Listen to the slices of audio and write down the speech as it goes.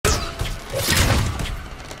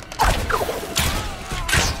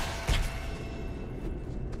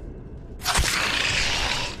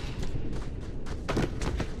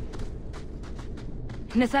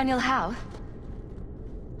Nathaniel Howe?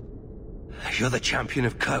 You're the champion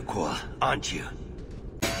of Kirkwall, aren't you?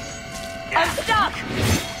 I'm stuck! Give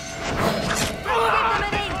them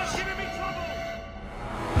an inch!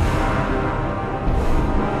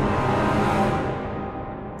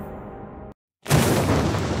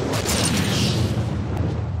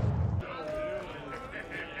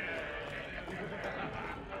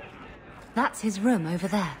 That's his room over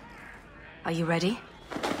there. Are you ready?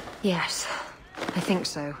 Yes, I think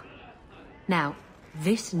so. Now,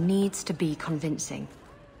 this needs to be convincing.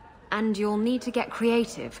 And you'll need to get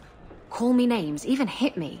creative. Call me names, even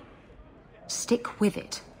hit me. Stick with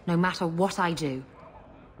it, no matter what I do.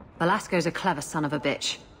 Velasco's a clever son of a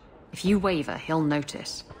bitch. If you waver, he'll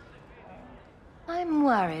notice. I'm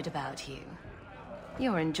worried about you.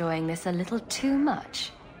 You're enjoying this a little too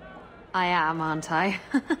much. I am, aren't I?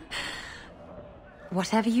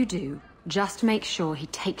 Whatever you do, just make sure he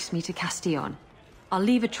takes me to Castillon. I'll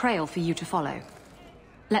leave a trail for you to follow.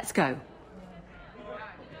 Let's go.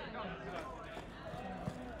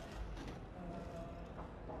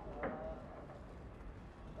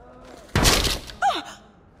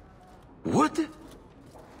 What?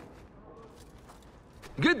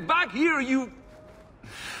 Get back here, you...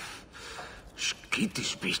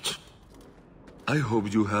 skittish bitch. I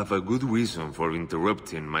hope you have a good reason for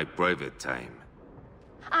interrupting my private time.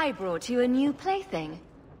 I brought you a new plaything.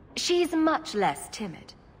 She's much less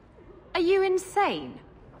timid. Are you insane?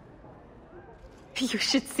 You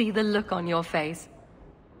should see the look on your face.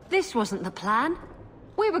 This wasn't the plan.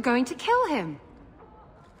 We were going to kill him.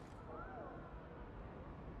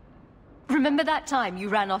 Remember that time you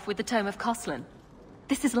ran off with the Tome of Coslin?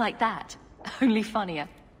 This is like that, only funnier.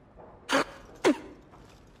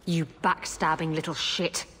 You backstabbing little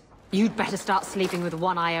shit. You'd better start sleeping with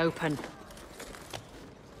one eye open.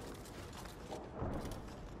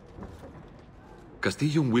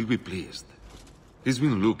 Castillon will be pleased. He's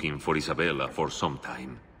been looking for Isabella for some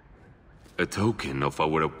time. A token of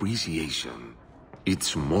our appreciation.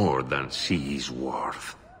 It's more than she is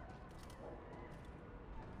worth.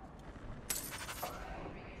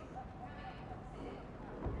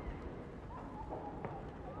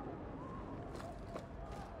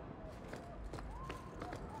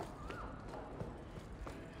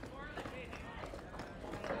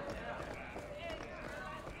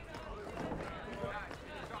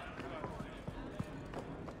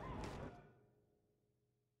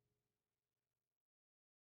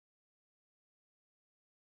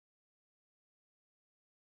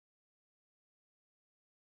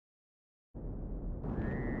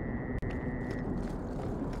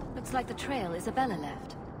 Looks like the trail Isabella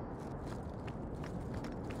left.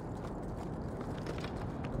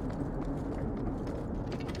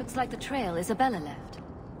 Looks like the trail Isabella left.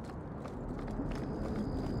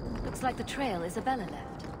 Looks like the trail Isabella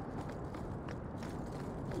left.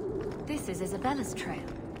 This is Isabella's trail.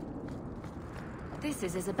 This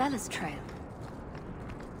is Isabella's trail.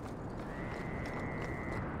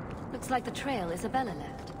 Looks like the trail Isabella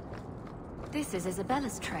left. This is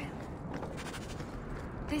Isabella's trail.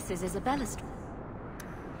 This is Isabella's...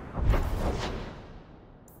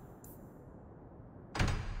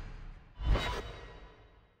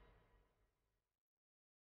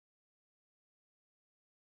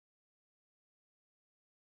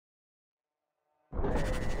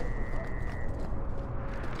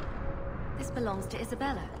 This belongs to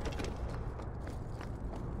Isabella.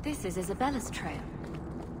 This is Isabella's trail.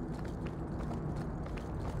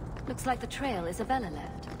 Looks like the trail Isabella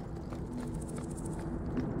left.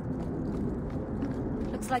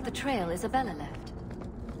 Looks like the trail Isabella left.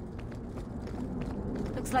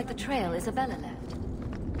 Looks like the trail Isabella left.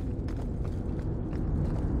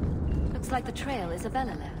 Looks like the trail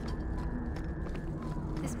Isabella left.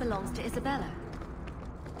 This belongs to Isabella.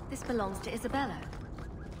 This belongs to Isabella.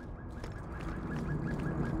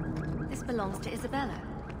 This belongs to Isabella.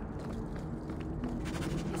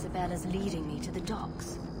 Isabella's leading me to the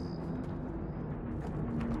docks.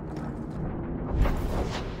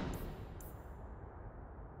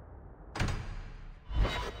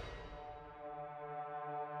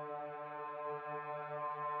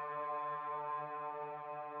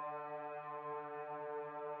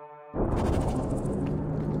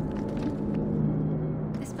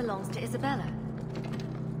 This belongs to Isabella.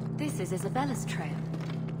 This is Isabella's trail.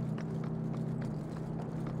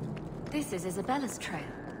 This is Isabella's trail.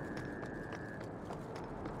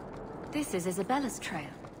 This is Isabella's trail.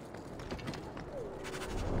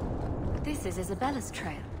 This is Isabella's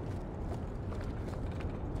trail.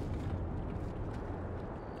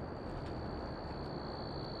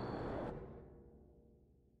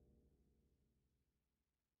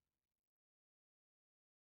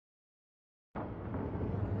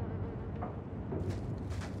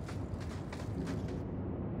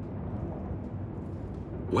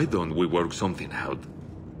 Why don't we work something out?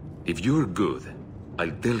 If you're good,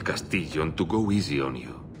 I'll tell Castillon to go easy on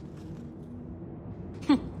you.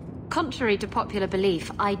 Contrary to popular belief,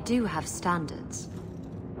 I do have standards.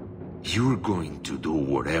 You're going to do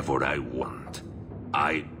whatever I want.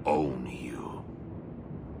 I own you.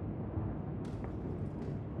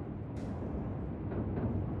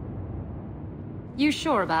 You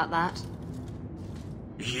sure about that?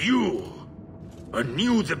 You! I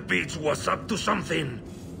knew the bitch was up to something!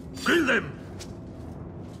 Kill them!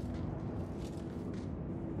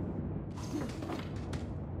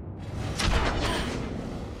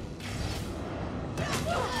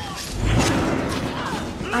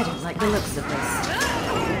 I don't like the looks of this.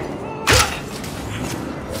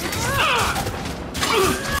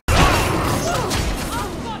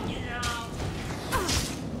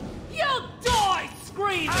 You'll die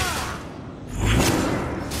screaming!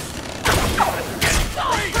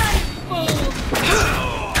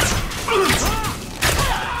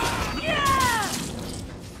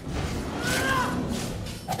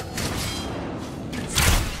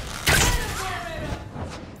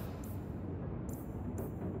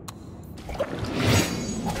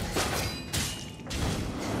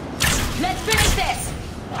 Let's finish this!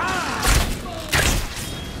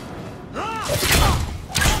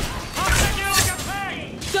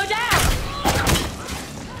 Go down!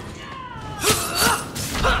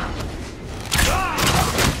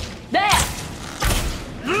 There!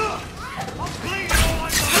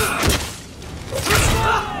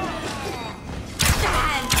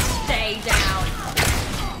 And stay down.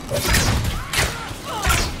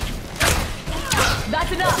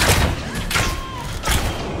 That's enough!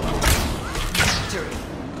 Victory.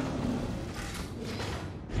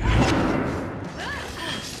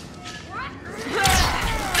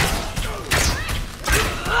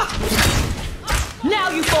 Now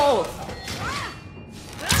you fall!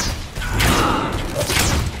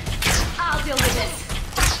 I'll deal with this.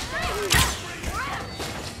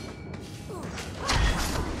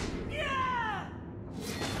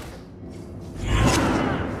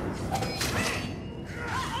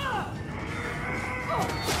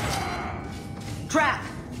 Trap!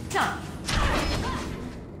 Time!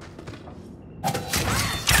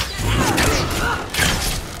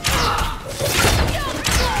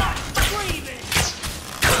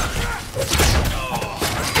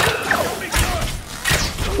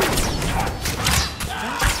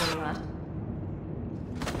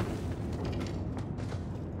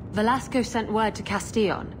 Velasco sent word to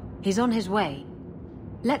Castillon. He's on his way.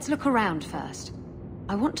 Let's look around first.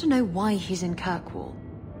 I want to know why he's in Kirkwall.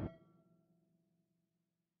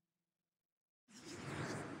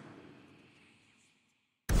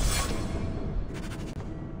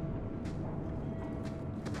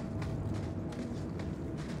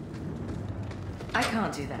 I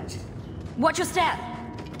can't do that. Watch your step!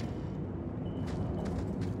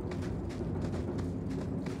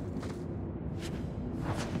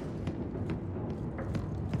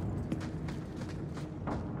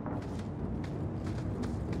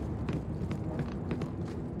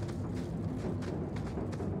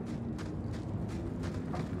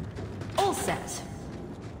 All set.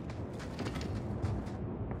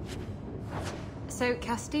 So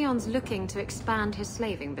Castillon's looking to expand his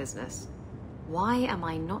slaving business. Why am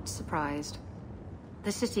I not surprised?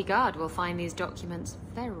 The city guard will find these documents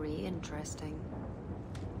very interesting.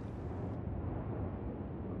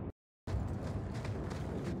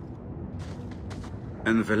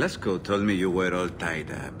 And Velasco told me you were all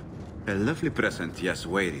tied up. A lovely present just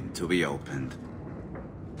waiting to be opened.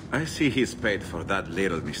 I see he's paid for that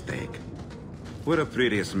little mistake. What a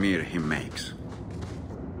pretty smear he makes.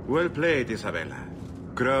 Well played, Isabella.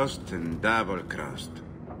 Crossed and double-crossed.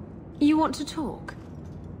 You want to talk?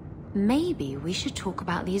 Maybe we should talk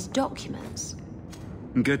about these documents.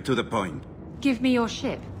 Get to the point. Give me your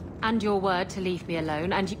ship, and your word to leave me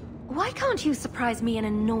alone, and you... Why can't you surprise me in a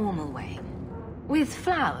normal way? With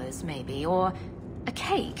flowers, maybe, or a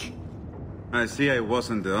cake? I see I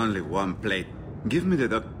wasn't the only one played. Give me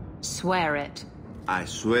the Swear it. I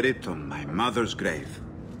swear it on my mother's grave.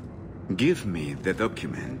 Give me the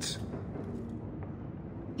documents.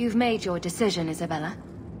 You've made your decision, Isabella.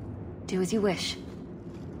 Do as you wish.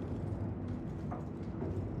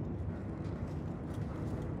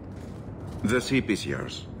 The ship is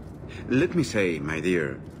yours. Let me say, my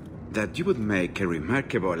dear, that you would make a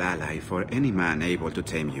remarkable ally for any man able to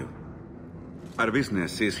tame you. Our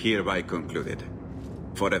business is hereby concluded.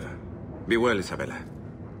 Forever. Be well, Isabella.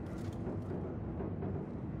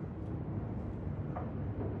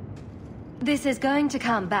 This is going to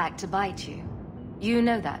come back to bite you. You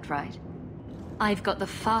know that, right? I've got the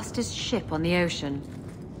fastest ship on the ocean.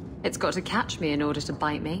 It's got to catch me in order to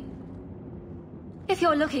bite me. If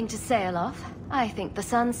you're looking to sail off, I think the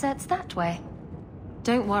sun sets that way.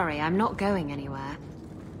 Don't worry, I'm not going anywhere.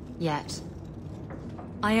 Yet.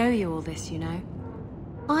 I owe you all this, you know.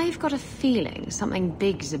 I've got a feeling something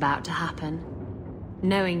big's about to happen.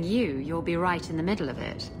 Knowing you, you'll be right in the middle of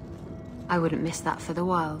it. I wouldn't miss that for the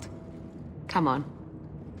world. Come on.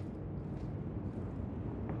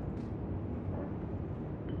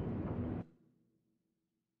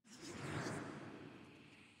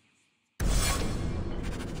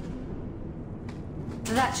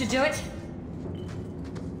 That should do it.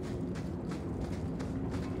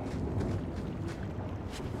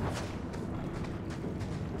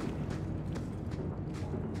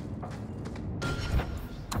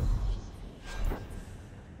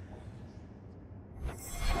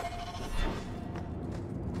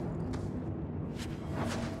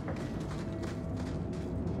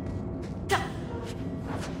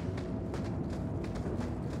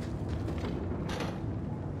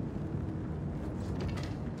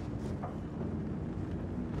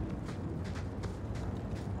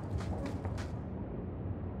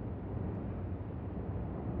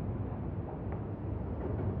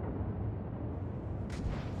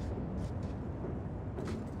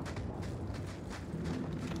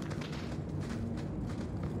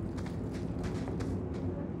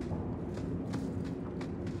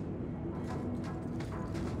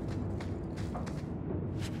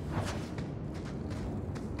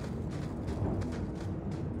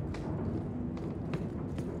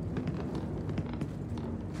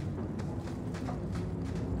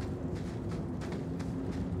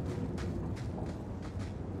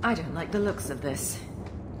 I don't like the looks of this.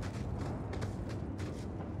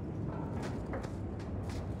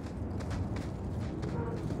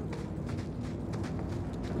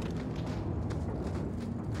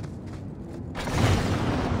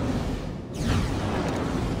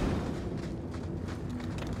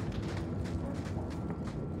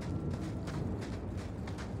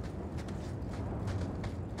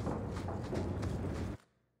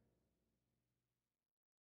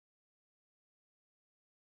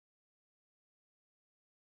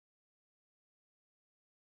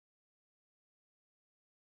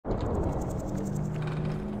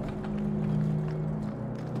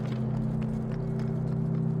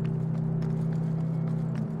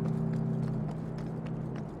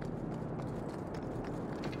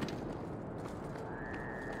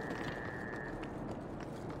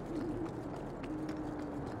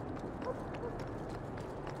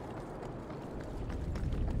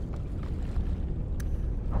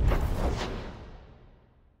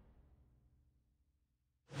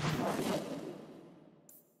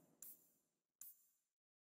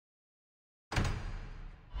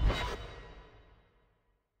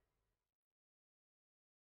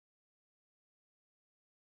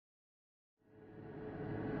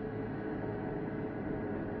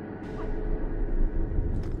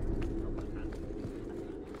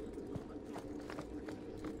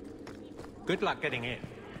 Good luck getting in.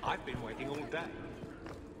 I've been waiting all day.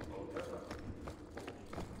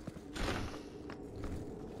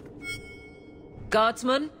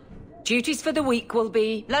 Guardsmen, duties for the week will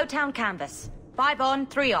be... Lowtown canvas. 5 on,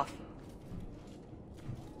 3 off.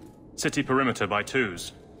 City perimeter by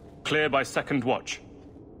 2s. Clear by 2nd watch.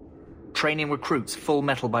 Training recruits full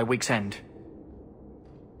metal by week's end.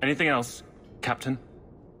 Anything else, Captain?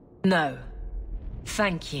 No.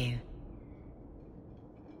 Thank you.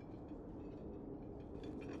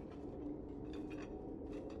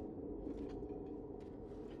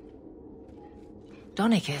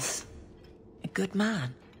 Donnick is a good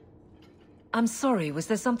man. I'm sorry, was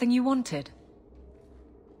there something you wanted?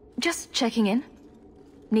 Just checking in.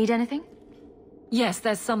 Need anything? Yes,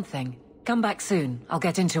 there's something. Come back soon. I'll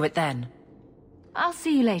get into it then. I'll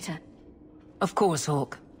see you later. Of course,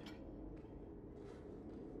 Hawk.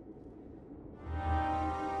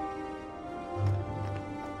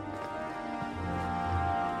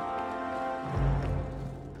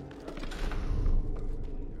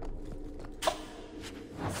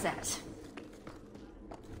 Set.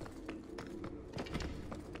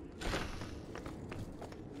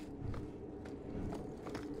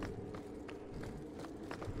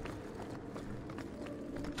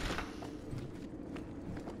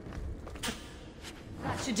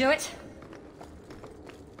 That should do it.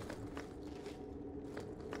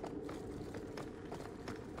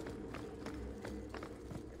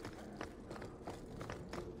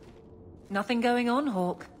 Nothing going on,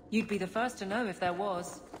 Hawk. You'd be the first to know if there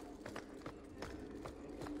was.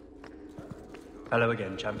 Hello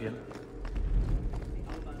again, champion.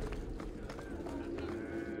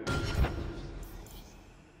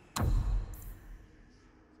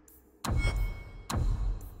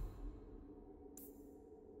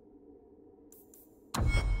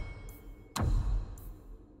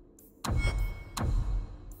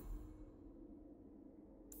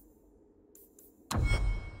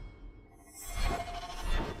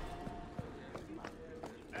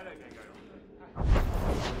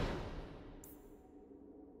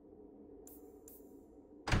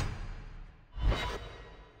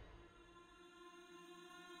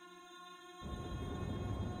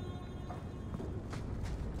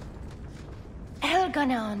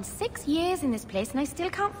 gone on 6 years in this place and I still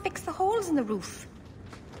can't fix the holes in the roof.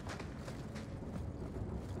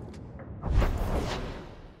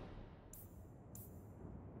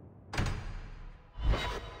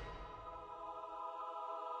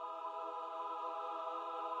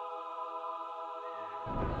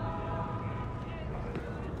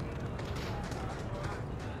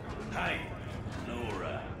 Hi,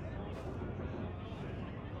 Laura.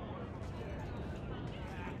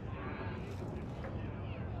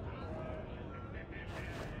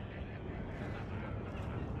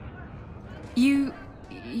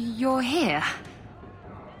 You're here.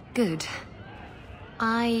 Good.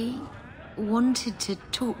 I wanted to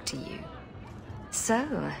talk to you.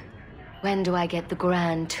 So, when do I get the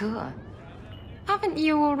grand tour? Haven't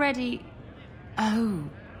you already... Oh,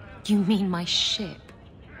 you mean my ship?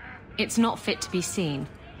 It's not fit to be seen.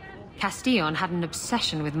 Castillon had an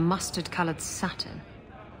obsession with mustard-colored satin.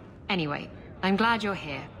 Anyway, I'm glad you're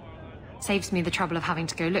here. Saves me the trouble of having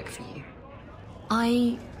to go look for you.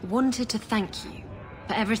 I wanted to thank you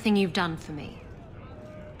for everything you've done for me.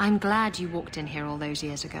 I'm glad you walked in here all those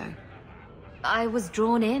years ago. I was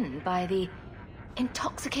drawn in by the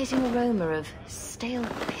intoxicating aroma of stale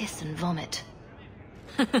piss and vomit.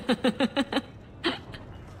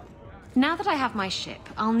 Now that I have my ship,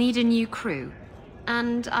 I'll need a new crew.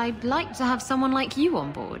 And I'd like to have someone like you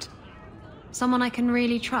on board. Someone I can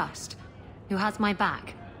really trust, who has my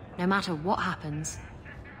back, no matter what happens.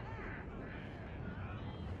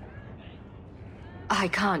 I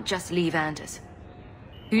can't just leave Anders.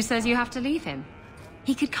 Who says you have to leave him?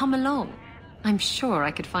 He could come along. I'm sure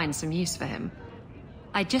I could find some use for him.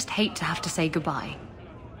 I just hate to have to say goodbye.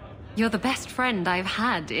 You're the best friend I've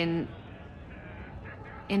had in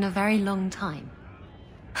a very long time.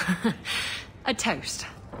 A toast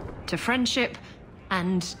to friendship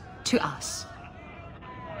and to us.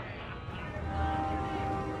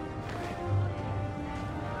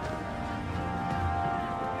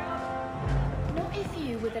 Not if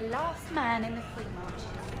you were the last man in the Free Marches.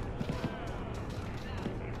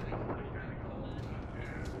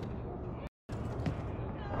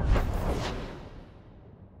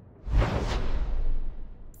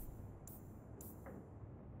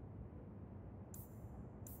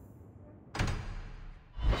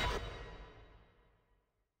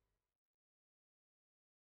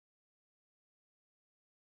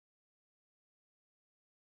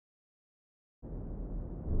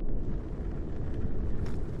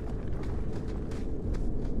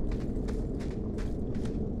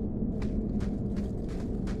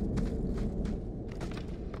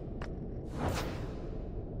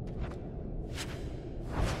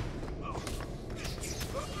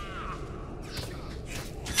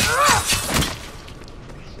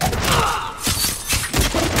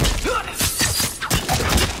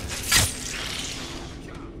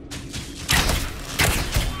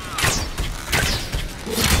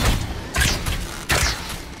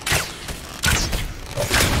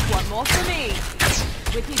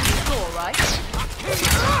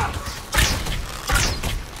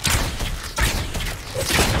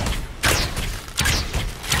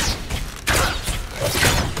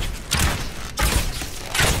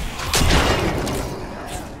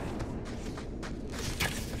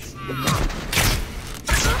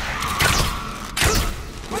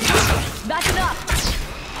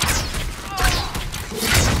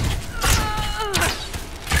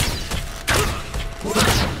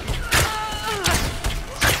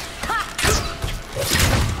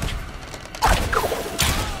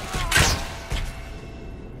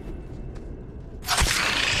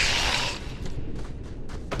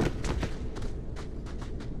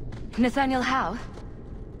 Nathaniel Howe?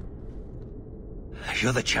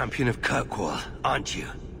 You're the champion of Kirkwall, aren't you?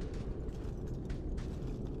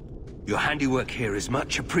 Your handiwork here is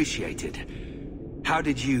much appreciated. How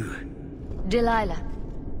did you... Delilah.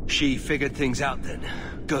 She figured things out then.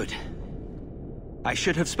 Good. I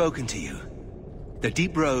should have spoken to you. The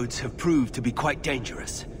deep roads have proved to be quite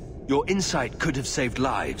dangerous. Your insight could have saved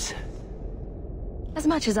lives. As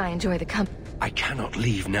much as I enjoy the company... I cannot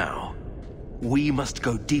leave now. We must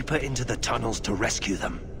go deeper into the tunnels to rescue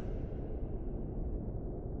them.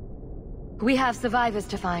 We have survivors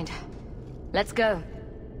to find. Let's go.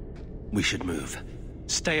 We should move.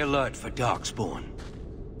 Stay alert for Darkspawn.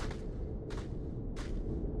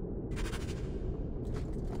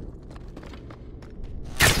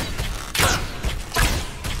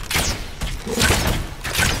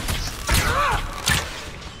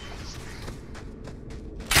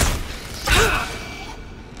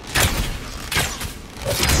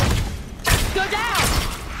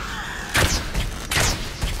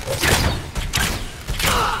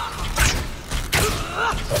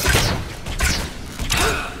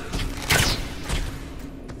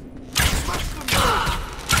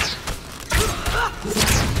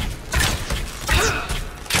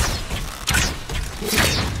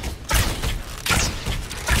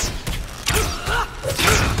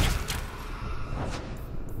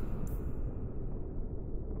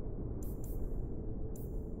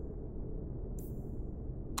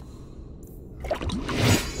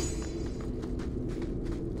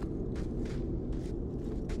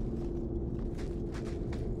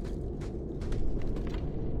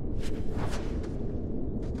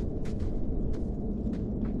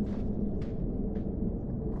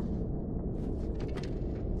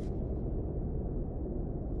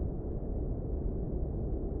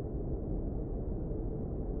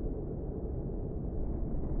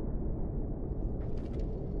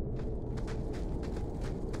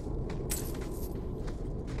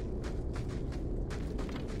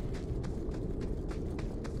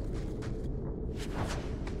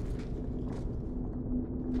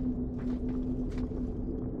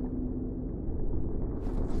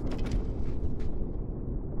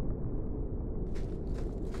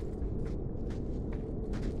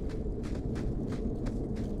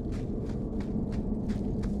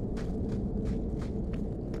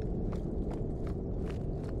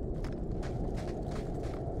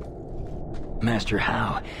 Master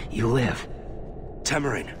Howe, you live.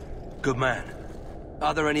 Tamarin, good man.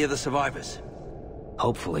 Are there any other survivors?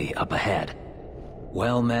 Hopefully up ahead.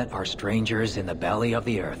 Well met are strangers in the belly of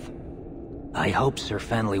the earth. I hope Sir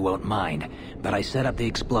Fenley won't mind, but I set up the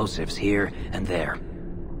explosives here and there.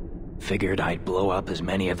 Figured I'd blow up as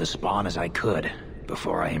many of the spawn as I could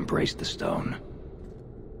before I embraced the stone.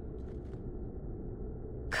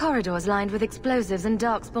 Corridors lined with explosives and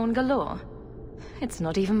darkspawn galore. It's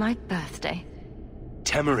not even my birthday.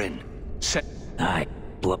 Tamarin, I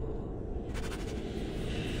blow...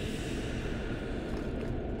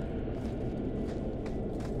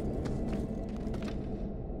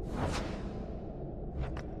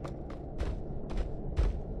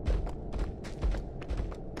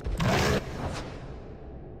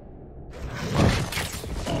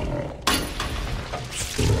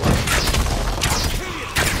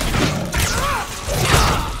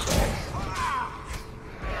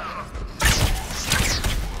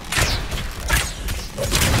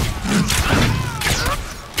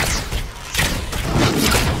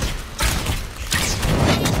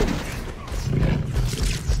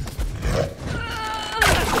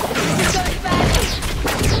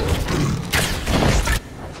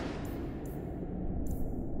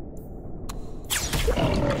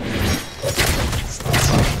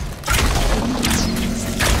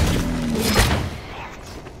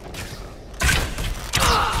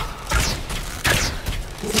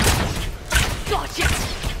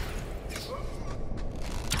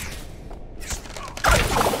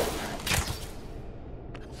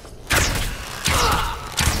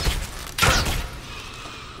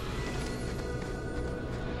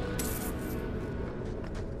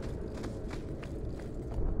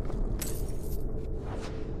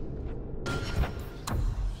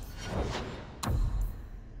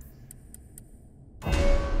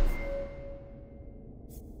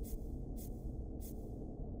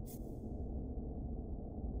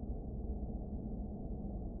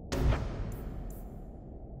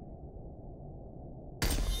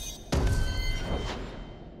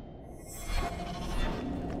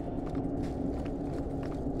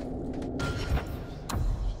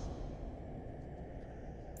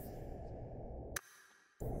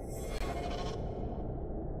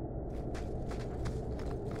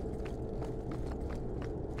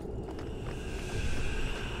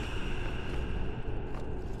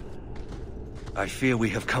 I fear we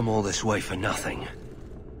have come all this way for nothing.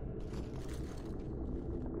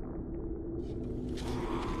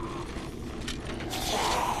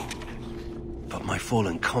 But my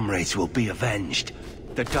fallen comrades will be avenged.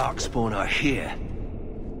 The Darkspawn are here.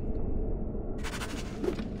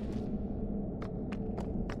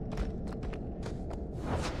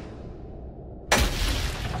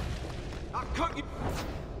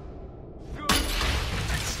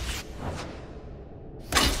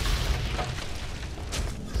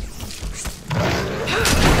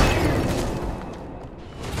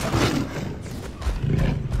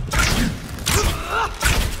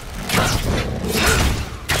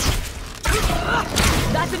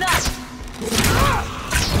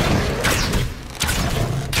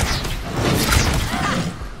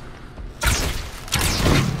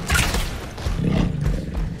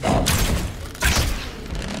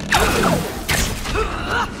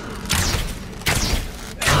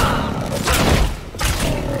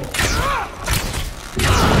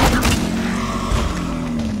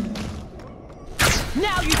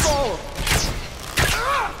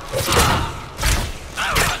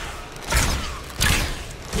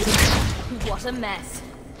 What a mess.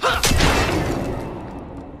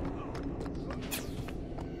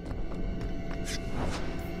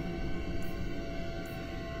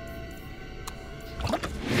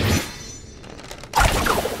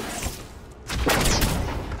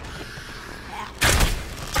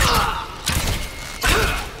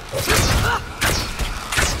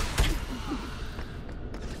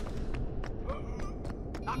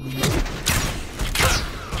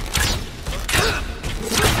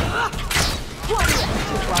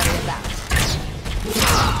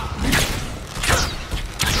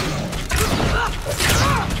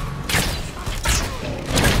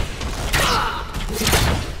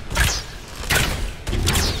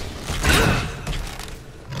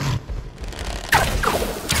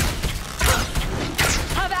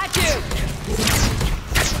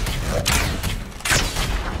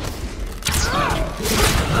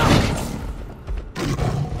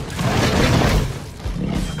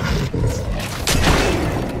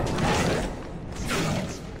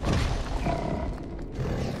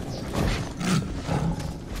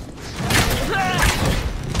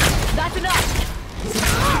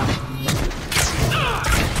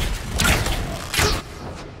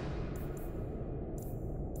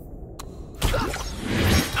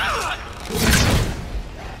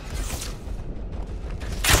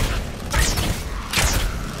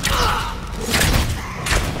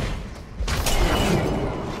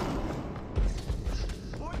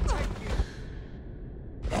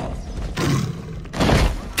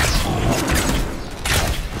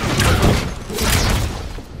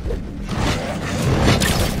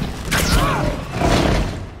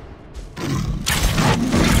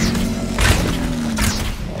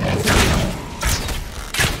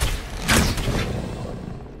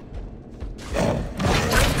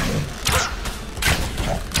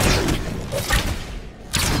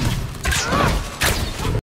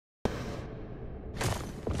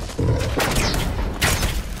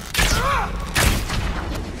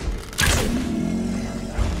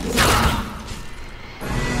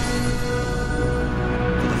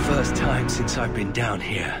 since I've been down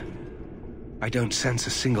here, I don't sense a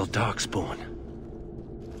single Darkspawn.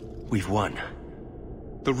 We've won.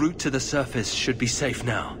 The route to the surface should be safe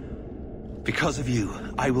now. Because of you,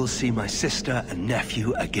 I will see my sister and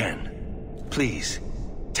nephew again. Please,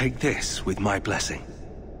 take this with my blessing.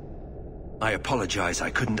 I apologize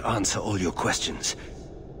I couldn't answer all your questions.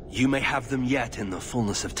 You may have them yet in the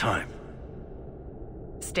fullness of time.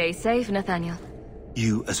 Stay safe, Nathaniel.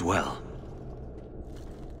 You as well.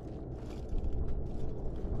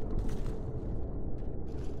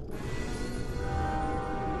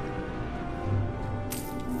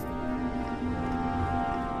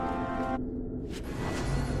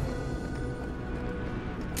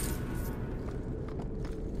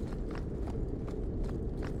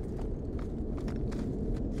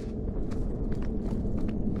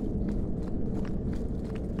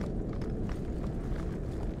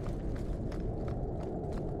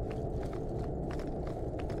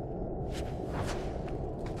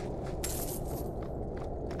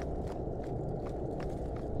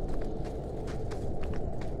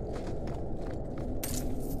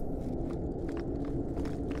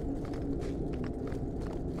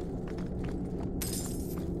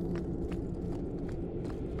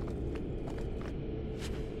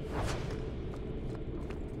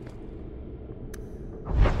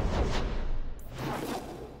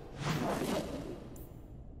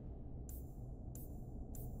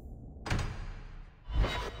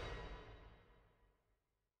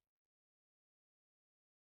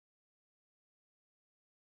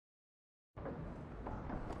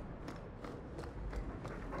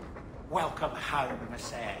 Welcome home,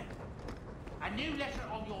 Sir. A new letter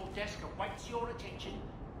on your desk awaits your attention.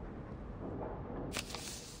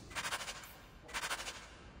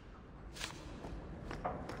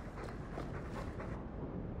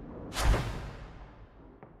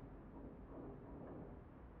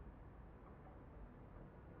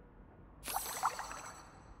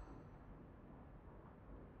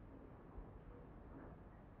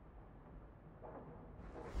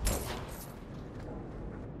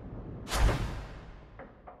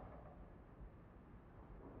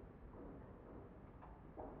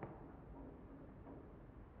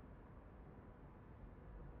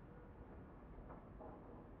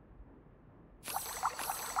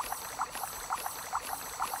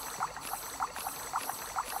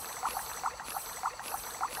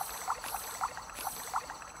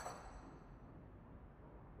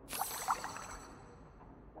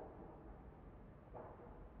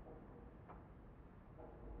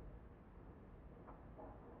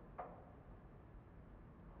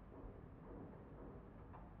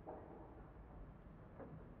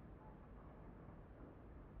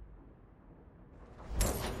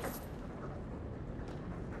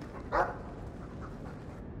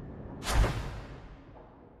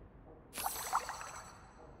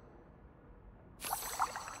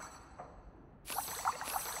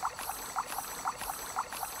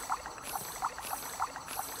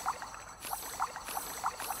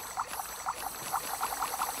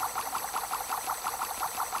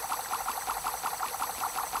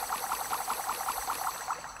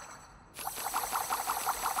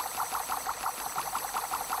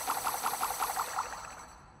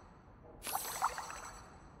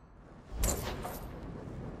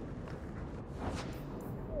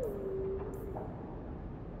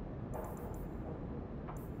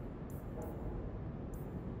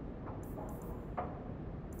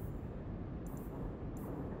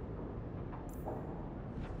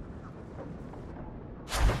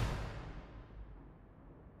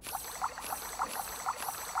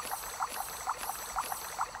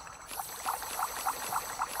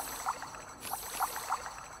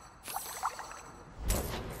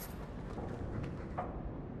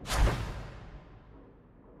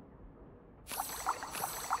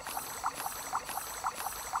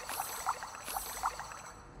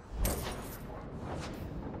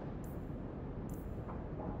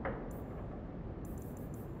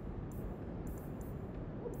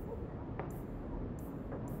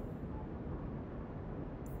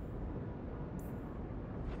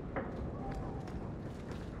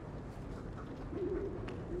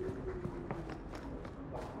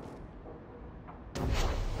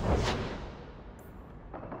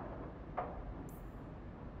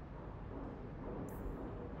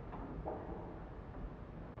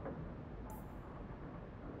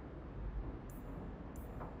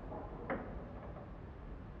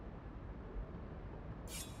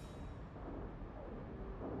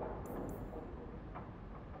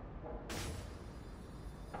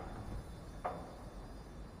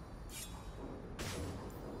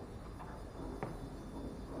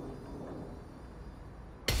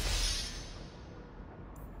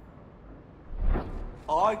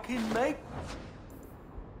 I can make...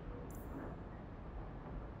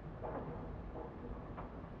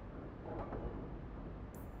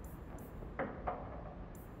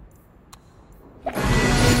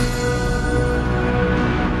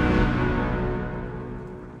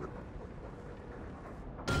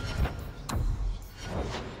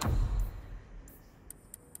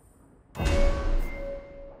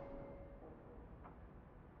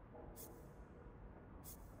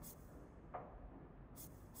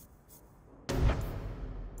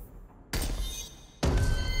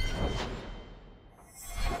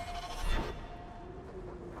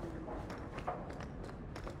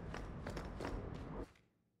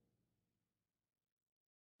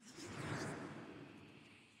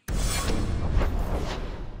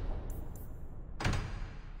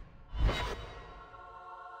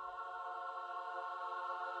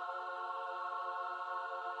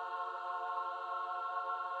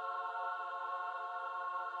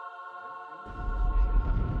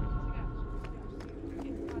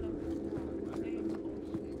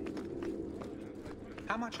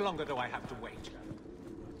 How much longer do I have to wait?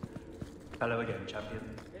 Hello again, champion.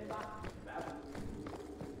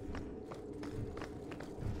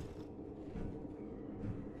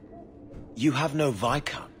 You have no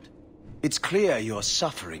Viscount. It's clear you're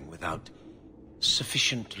suffering without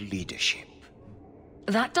sufficient leadership.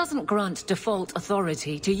 That doesn't grant default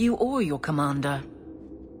authority to you or your commander.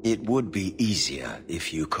 It would be easier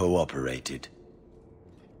if you cooperated.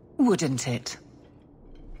 Wouldn't it?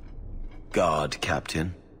 Guard,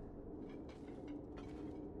 Captain.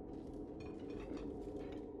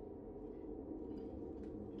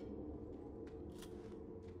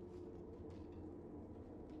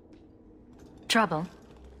 Trouble?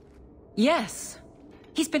 Yes.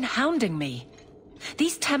 He's been hounding me.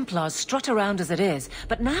 These Templars strut around as it is,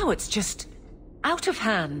 but now it's just... out of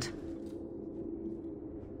hand.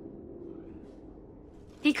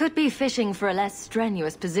 He could be fishing for a less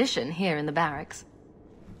strenuous position here in the barracks.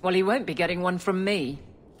 Well, he won't be getting one from me.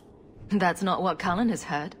 That's not what Cullen has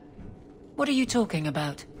heard. What are you talking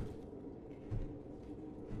about?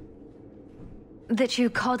 That you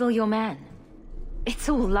coddle your men. It's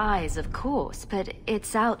all lies, of course, but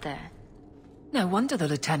it's out there. No wonder the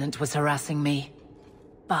Lieutenant was harassing me.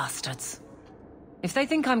 Bastards. If they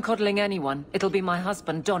think I'm coddling anyone, it'll be my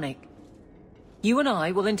husband, Donnic. You and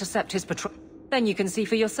I will intercept his patrol. Then you can see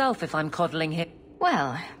for yourself if I'm coddling him.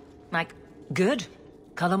 Well, Good.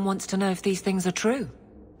 Cullen wants to know if these things are true.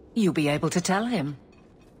 You'll be able to tell him.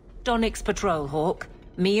 Donnic's patrol, Hawk.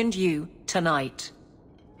 Me and you, tonight.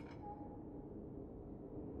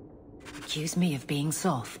 Accuse me of being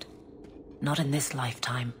soft. Not in this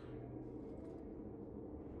lifetime.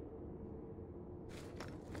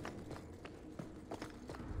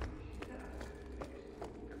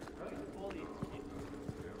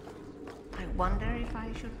 I wonder if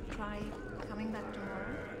I should try coming back tomorrow.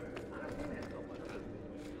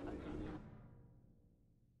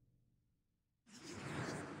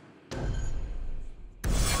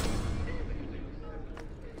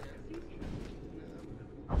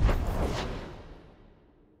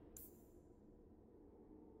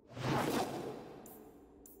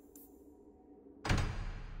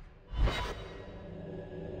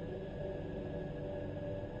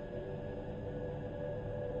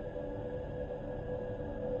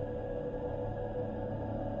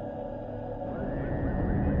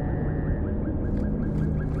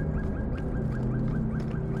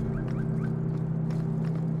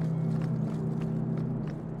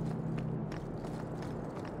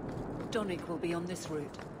 Donnic will be on this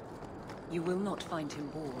route. You will not find him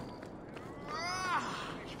bored.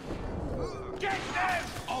 Get them!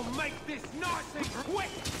 I'll make this nice and quick!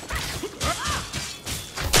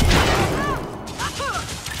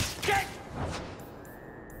 Get!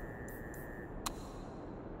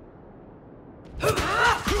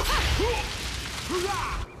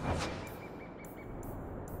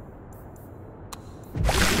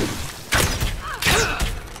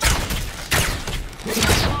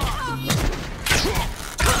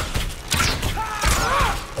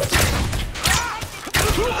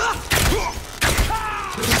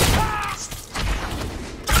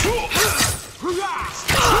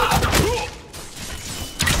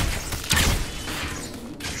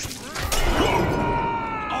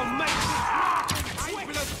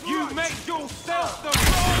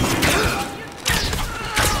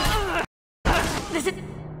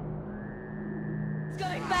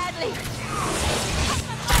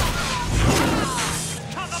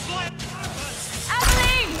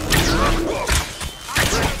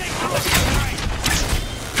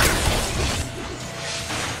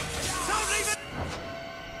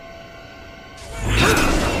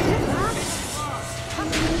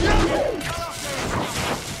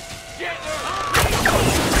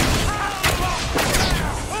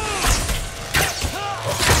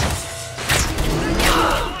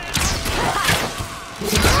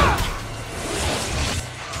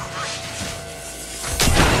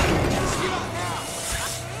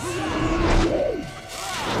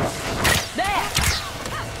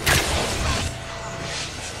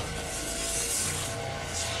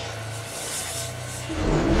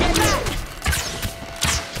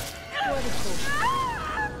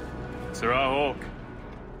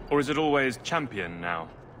 Or is it always champion now?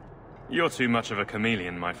 You're too much of a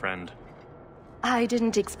chameleon, my friend. I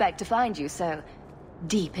didn't expect to find you so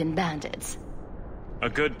deep in bandits. A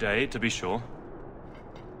good day, to be sure.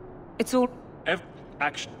 It's all...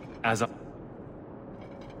 action as a...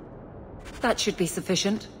 That should be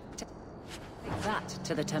sufficient. Take that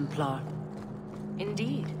to the Templar.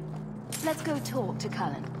 Indeed. Let's go talk to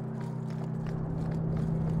Cullen.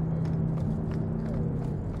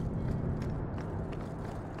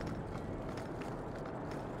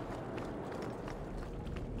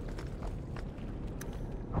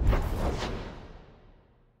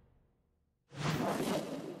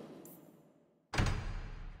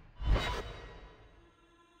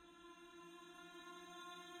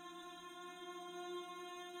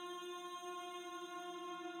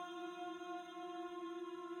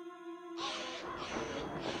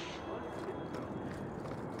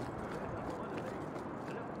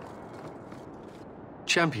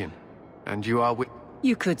 Champion, and you are with...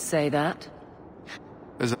 You could say that.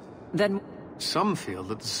 Then... Some feel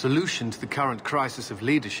that the solution to the current crisis of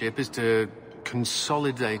leadership is to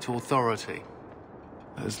consolidate authority.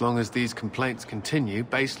 As long as these complaints continue,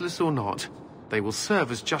 baseless or not, they will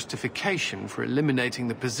serve as justification for eliminating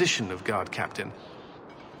the position of guard captain.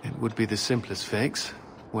 It would be the simplest fix,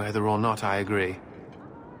 whether or not I agree.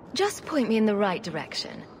 Just point me in the right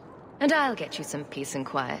direction, and I'll get you some peace and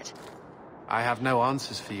quiet. I have no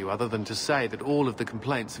answers for you other than to say that all of the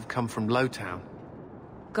complaints have come from Lowtown.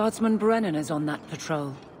 Guardsman Brennan is on that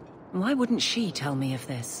patrol. Why wouldn't she tell me of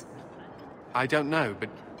this? I don't know, but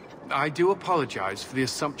I do apologize for the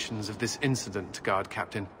assumptions of this incident, Guard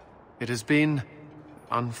Captain. It has been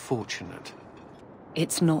unfortunate.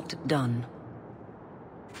 It's not done.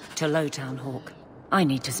 To Lowtown, Hawk. I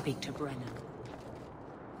need to speak to Brennan.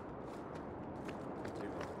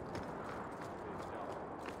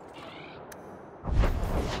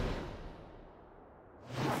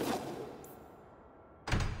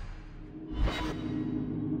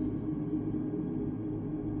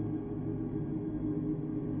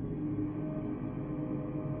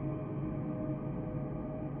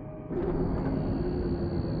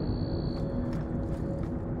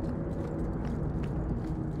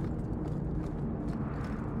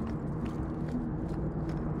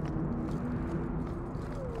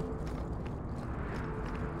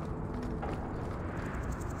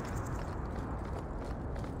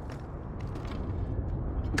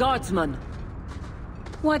 Guardsman!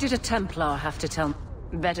 Why did a Templar have to tell me?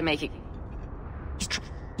 Better make it...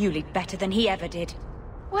 You lead better than he ever did.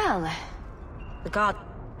 Well... The guard...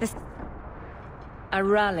 This... A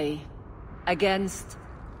rally against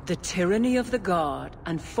the tyranny of the Guard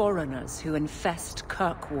and foreigners who infest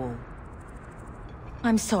Kirkwall.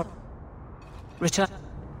 I'm sorry. Return.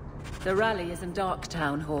 The rally is in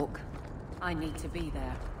Darktown, Hawk. I need to be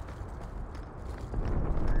there.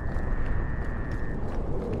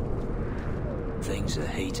 Things are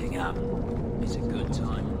heating up. It's a good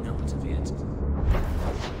time not to be at...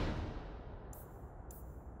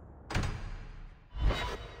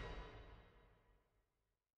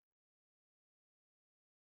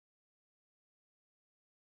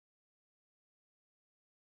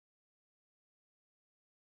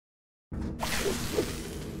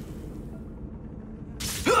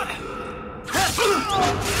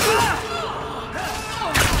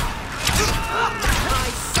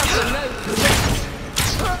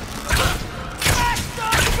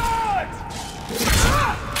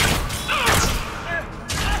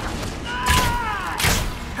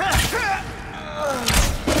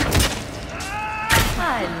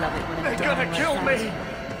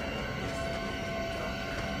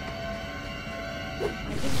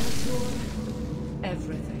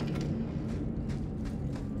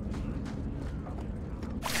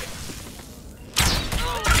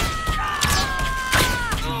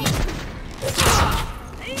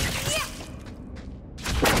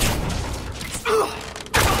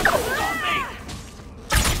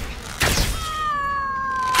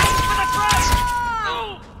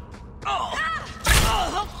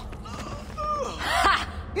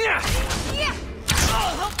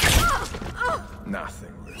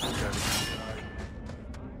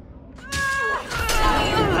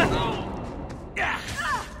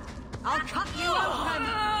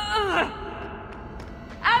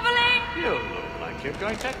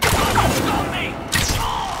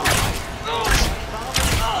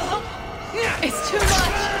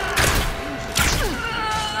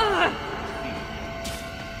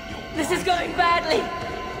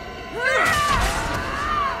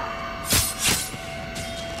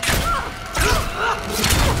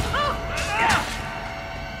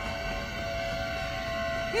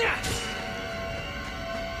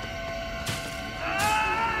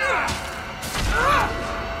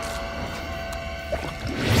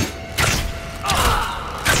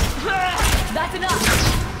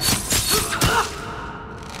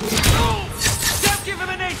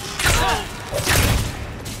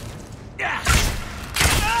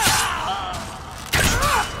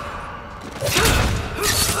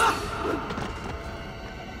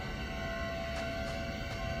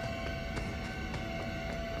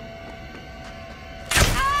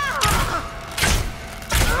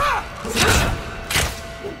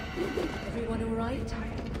 Everyone all right? I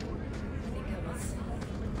think I was.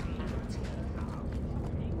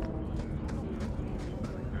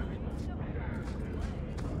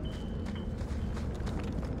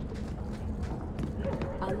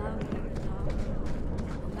 Allow me to talk.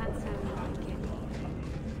 That's how we like it.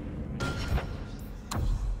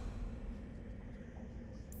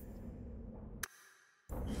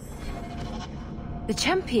 The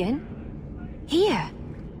champion? Here.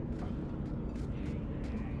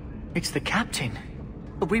 It's the captain.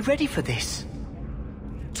 Are we ready for this?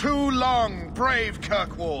 Too long, brave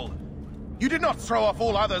Kirkwall. You did not throw off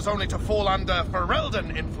all others only to fall under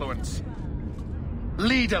Ferelden influence.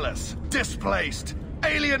 Leaderless, displaced,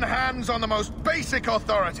 alien hands on the most basic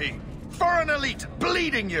authority. Foreign elite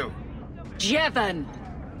bleeding you. Jevon!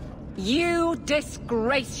 You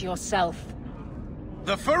disgrace yourself.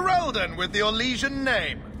 The Ferelden with the Orlesian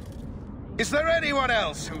name. Is there anyone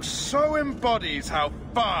else who so embodies how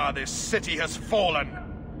far this city has fallen?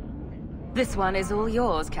 This one is all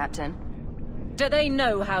yours, Captain. Do they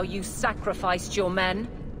know how you sacrificed your men?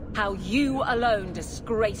 How you alone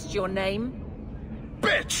disgraced your name?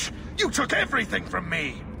 Bitch! You took everything from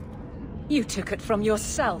me! You took it from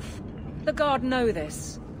yourself. The Guard know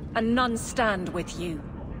this, and none stand with you.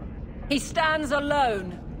 He stands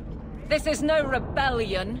alone. This is no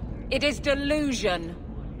rebellion, it is delusion.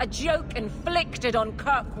 A joke inflicted on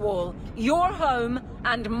Kirkwall, your home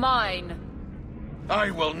and mine. I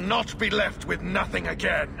will not be left with nothing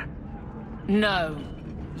again. No,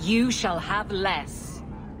 you shall have less.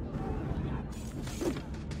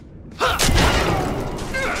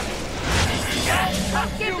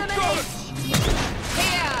 Let's give them an inch!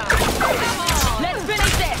 Here! Come on! Let's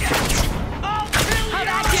finish this! How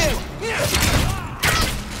about you?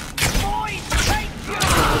 Boys, take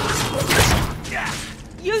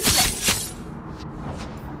you! Useless!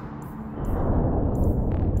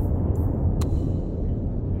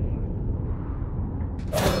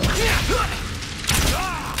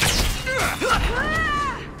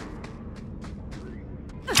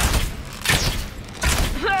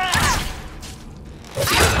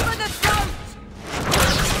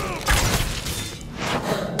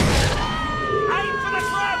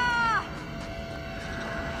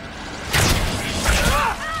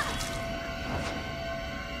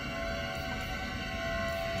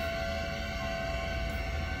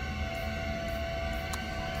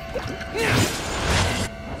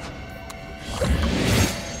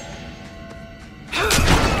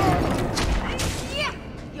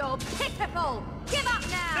 You're pitiful! Give up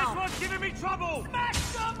now! This one's giving me trouble! Smash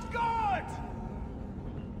some good!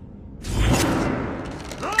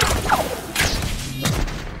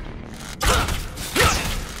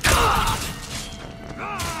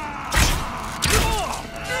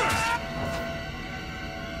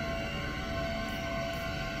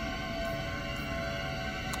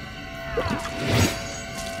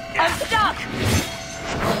 I'm stuck! Give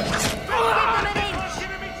them an inch!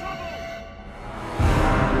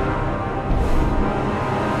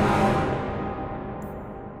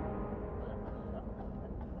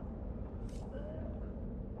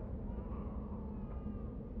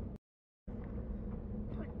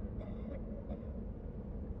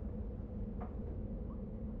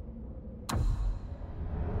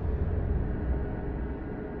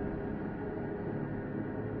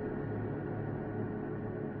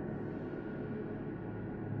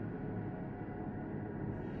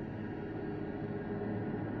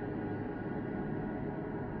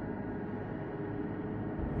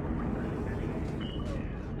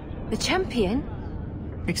 The champion?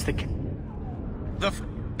 It's the...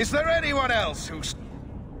 Is there anyone else who's...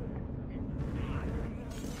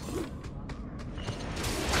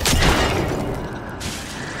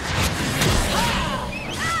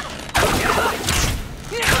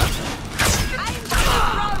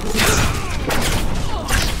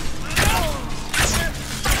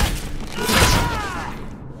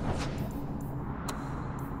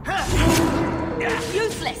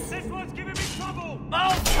 Useless! This one's giving me trouble!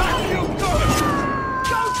 I'll cut you good!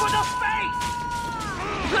 Go for the face!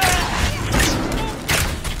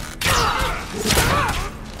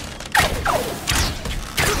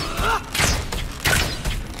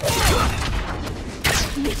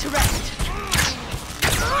 Need to rest.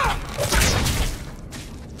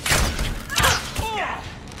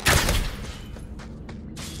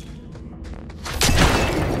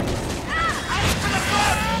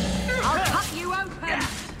 I'll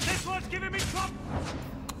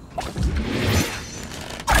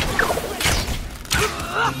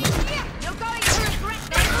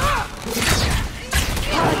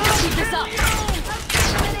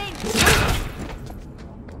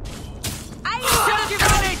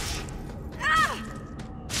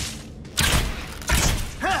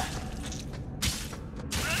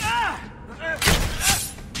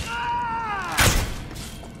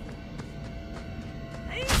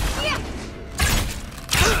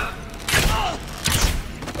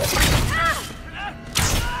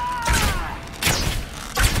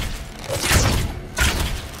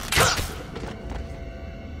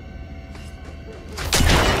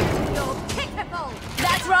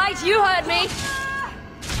right, you heard me.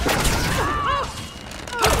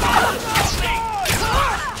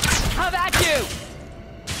 Have at you.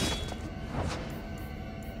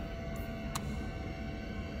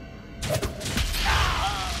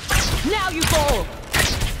 Now you fall.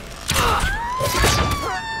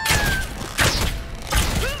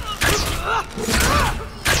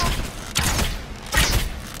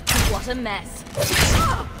 What a mess.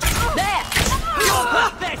 There! You're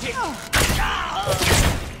pathetic!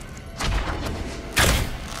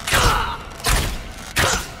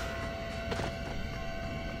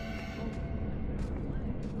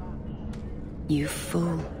 You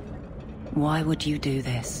fool. Why would you do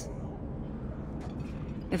this?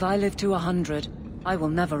 If I live to 100, I will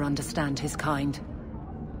never understand his kind.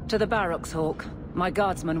 To the barracks, Hawke. My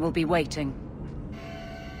guardsmen will be waiting.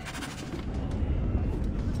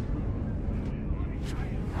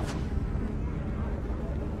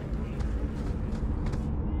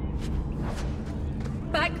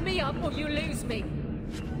 Back me up or you lose me.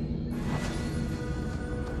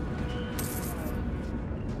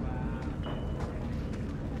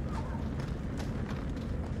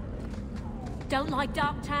 Don't like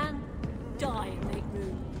dark tan? Die and make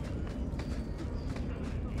room.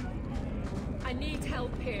 I need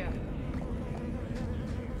help here.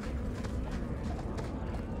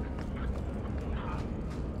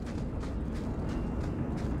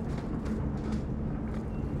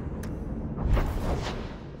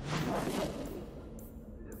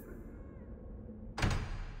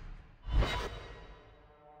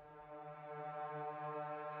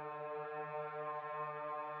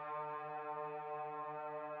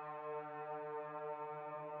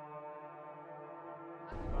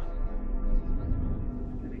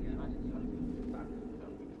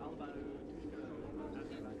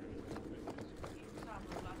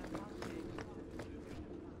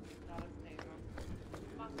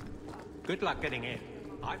 Good luck getting in.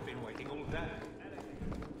 I've been waiting all day.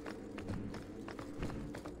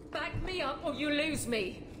 Back me up or you lose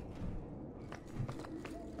me.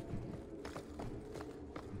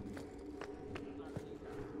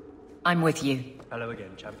 I'm with you. Hello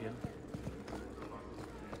again, champion.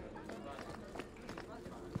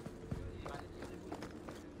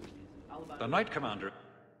 The Knight Commander.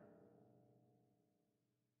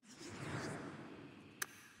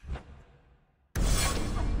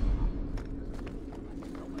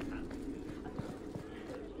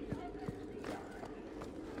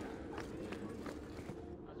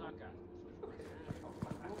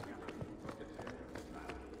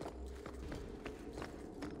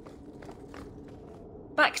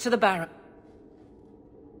 Back to the barrack.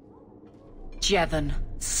 Jevon,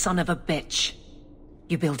 son of a bitch.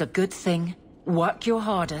 You build a good thing, work your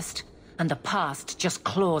hardest, and the past just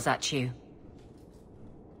claws at you.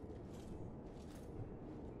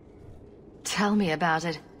 Tell me about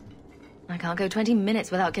it. I can't go 20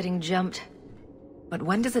 minutes without getting jumped. But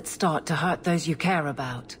when does it start to hurt those you care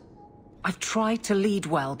about? I've tried to lead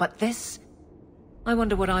well, but this... I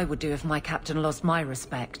wonder what I would do if my captain lost my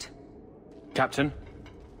respect. Captain,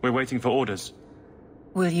 we're waiting for orders.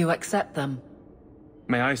 Will you accept them?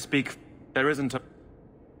 May I speak? There isn't a...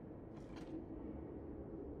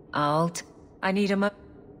 Alt, I need a mo...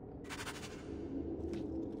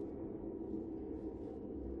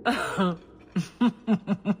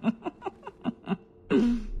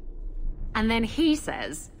 And then he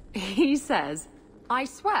says, I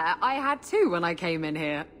swear I had two when I came in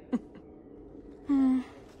here. You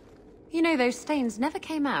know, those stains never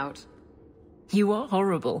came out. You are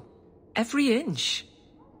horrible. Every inch.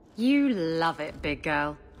 You love it, big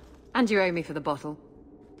girl. And you owe me for the bottle.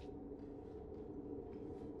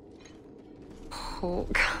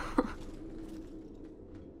 Hawke.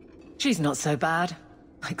 She's not so bad.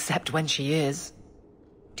 Except when she is.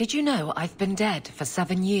 Did you know I've been dead for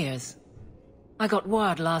 7 years? I got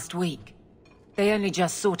word last week. They only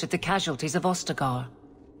just sorted the casualties of Ostagar.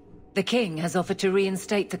 The king has offered to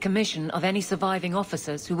reinstate the commission of any surviving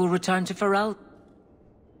officers who will return to Ferelden.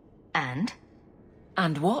 And?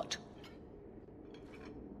 And what?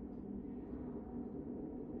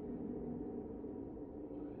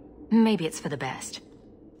 Maybe it's for the best.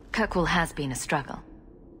 Kirkwall has been a struggle.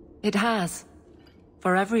 It has.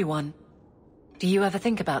 For everyone. Do you ever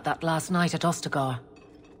think about that last night at Ostagar?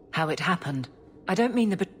 How it happened? I don't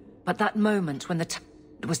mean but that moment when it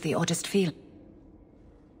was the oddest feeling.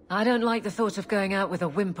 I don't like the thought of going out with a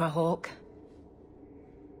whimper, Hawke.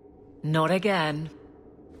 Not again.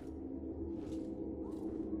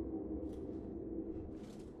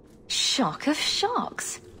 Shock of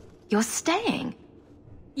shocks. You're staying.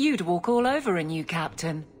 You'd walk all over a new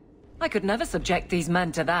captain. I could never subject these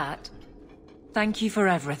men to that. Thank you for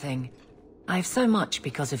everything. I've so much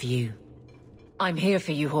because of you. I'm here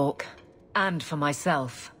for you, Hawke. And for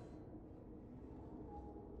myself.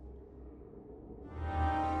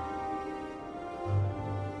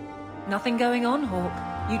 Nothing going on,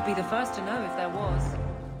 Hawke. You'd be the first to know if there was.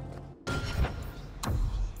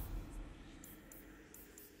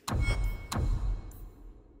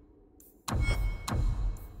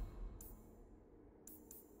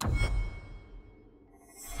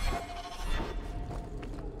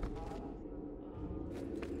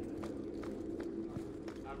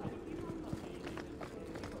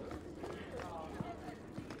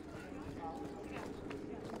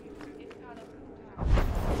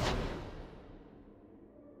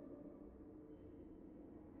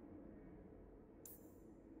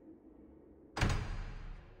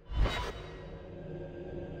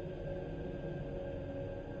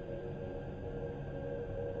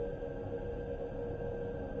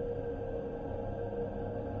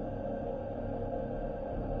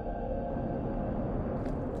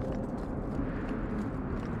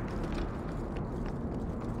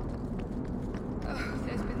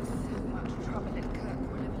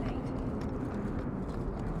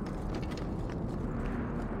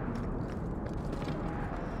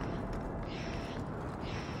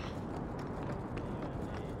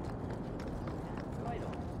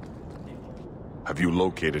 Have you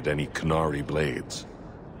located any Qunari blades?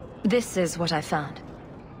 This is what I found.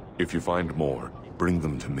 If you find more, bring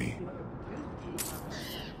them to me.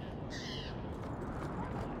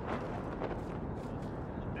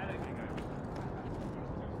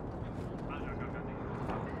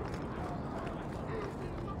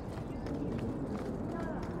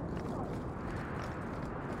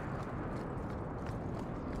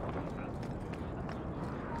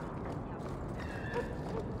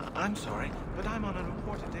 I'm sorry, but I'm on an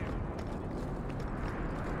important errand.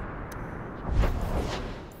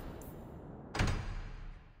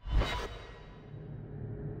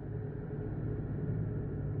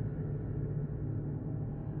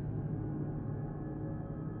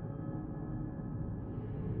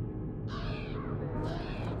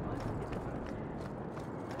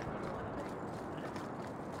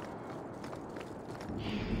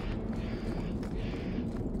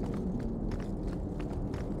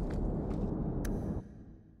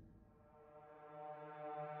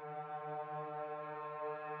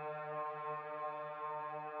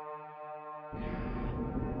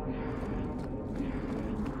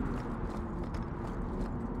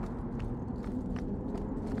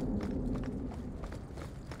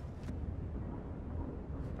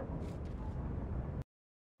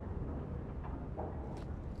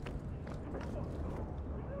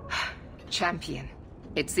 Champion,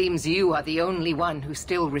 it seems you are the only one who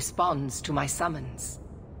still responds to my summons.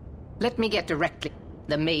 Let me get directly.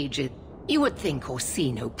 The mage is... You would think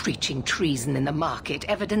Orsino preaching treason in the market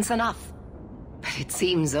evidence enough. But it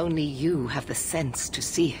seems only you have the sense to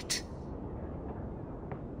see it.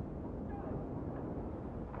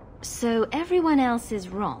 So everyone else is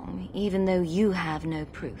wrong, even though you have no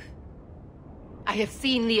proof? I have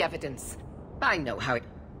seen the evidence. I know how it...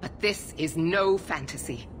 But this is no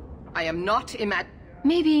fantasy. I am not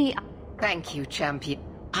Maybe... Thank you, Champion.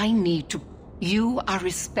 I need to... You are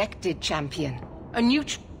respected, Champion. A new...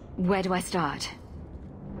 Where do I start?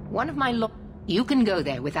 One of my You can go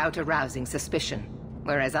there without arousing suspicion,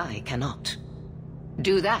 whereas I cannot.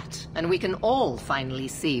 Do that, and we can all finally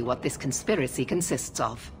see what this conspiracy consists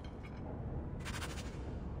of.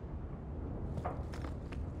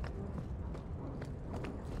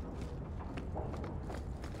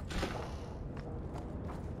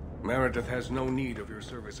 Meredith has no need of your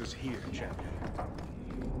services here, Champion.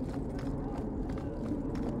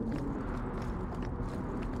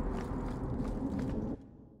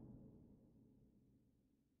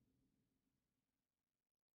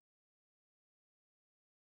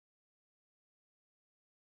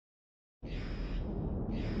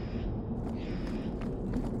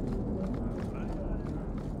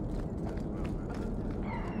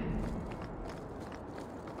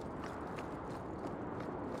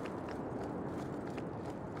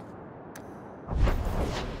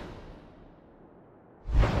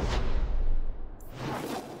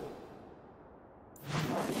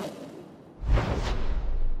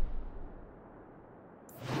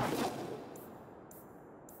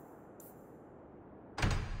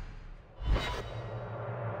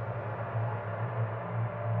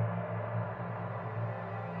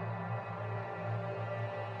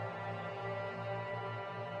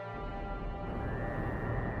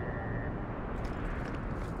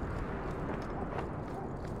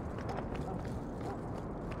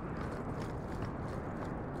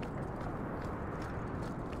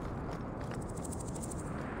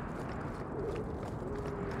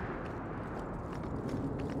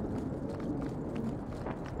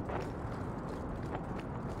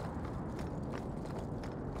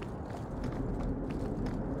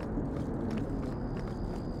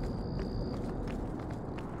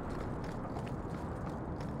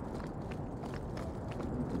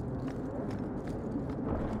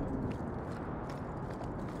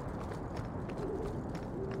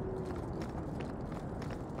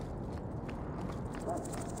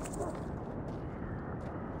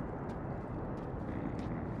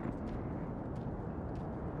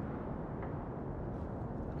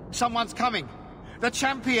 Someone's coming. The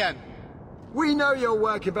champion. We know you're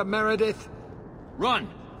working for Meredith. Run!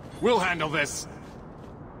 We'll handle this.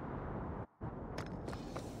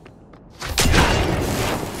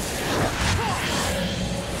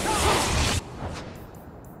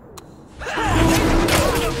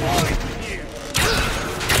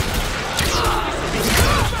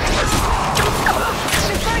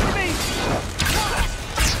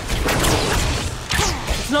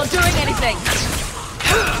 It's not doing anything.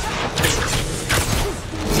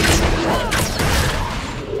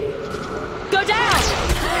 Go down!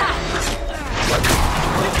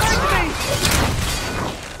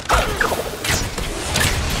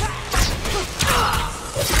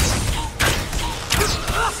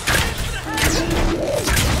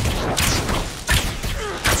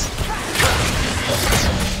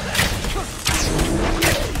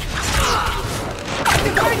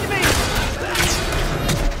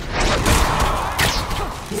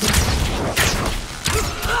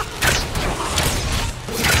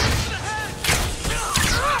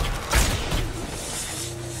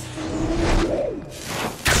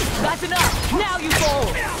 That's enough! Now you fall!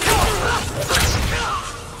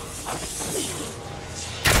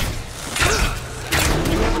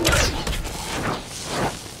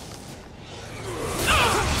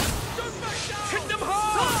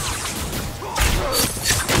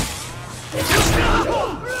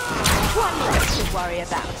 One less to worry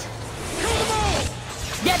about.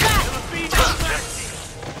 Get back!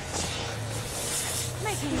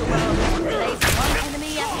 Making the world a better place, one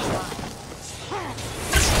enemy at a time.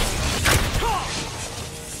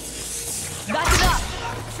 That's enough!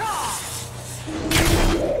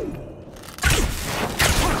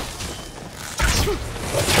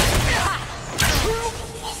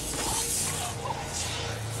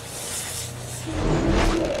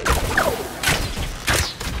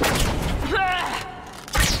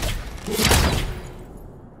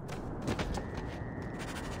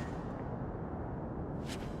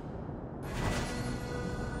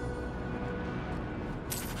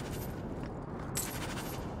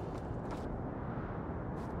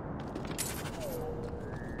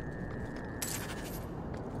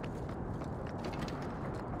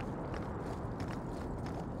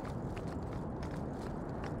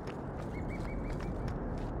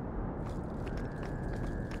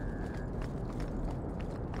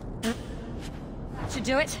 Should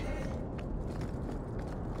do it.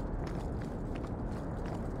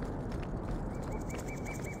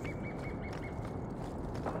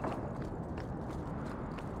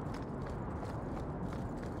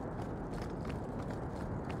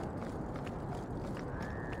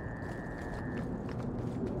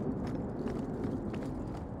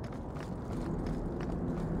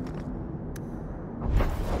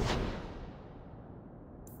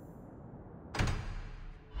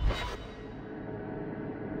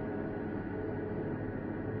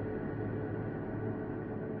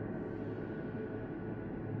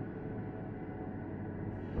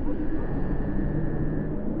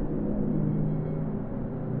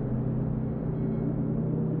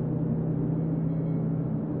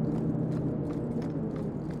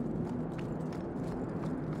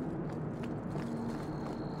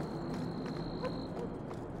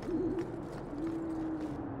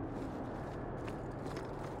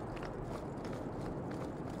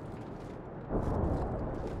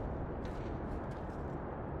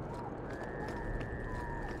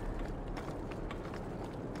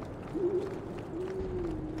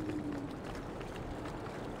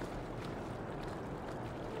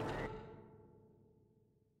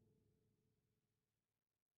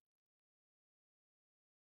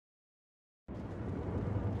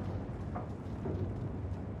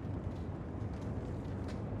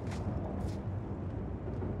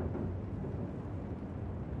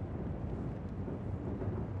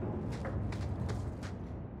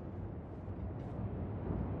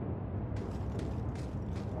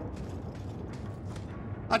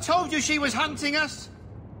 I told you she was hunting us!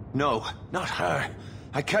 No, not her.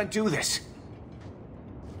 I can't do this.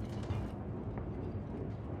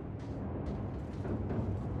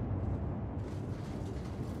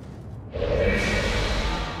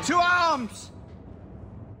 To arms!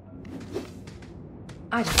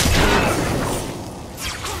 I don't...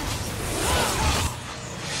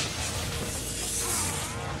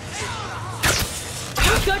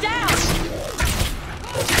 Go down!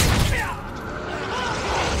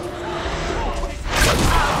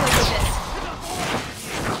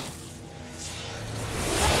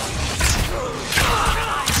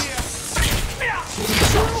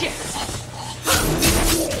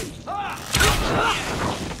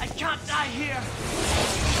 I can't die here!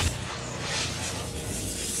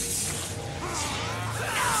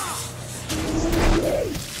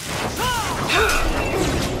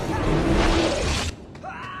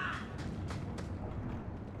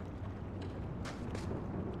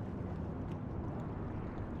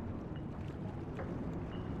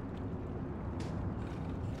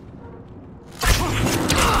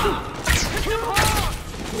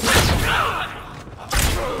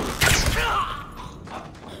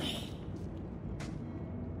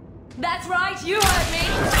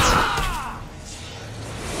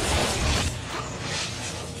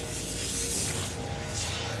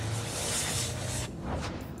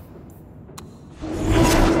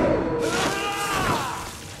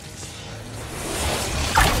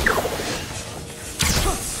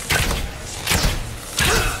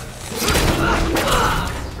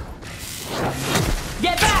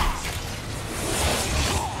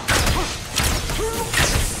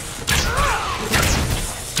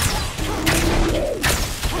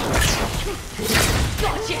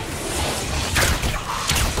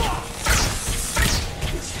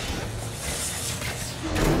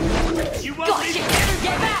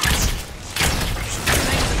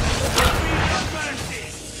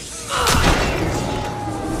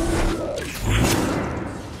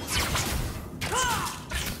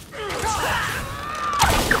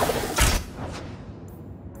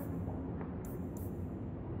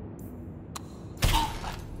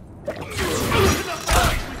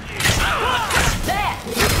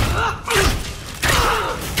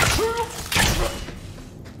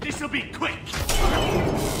 be quick!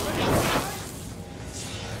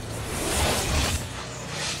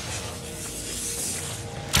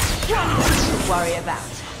 Nothing to worry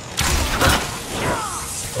about.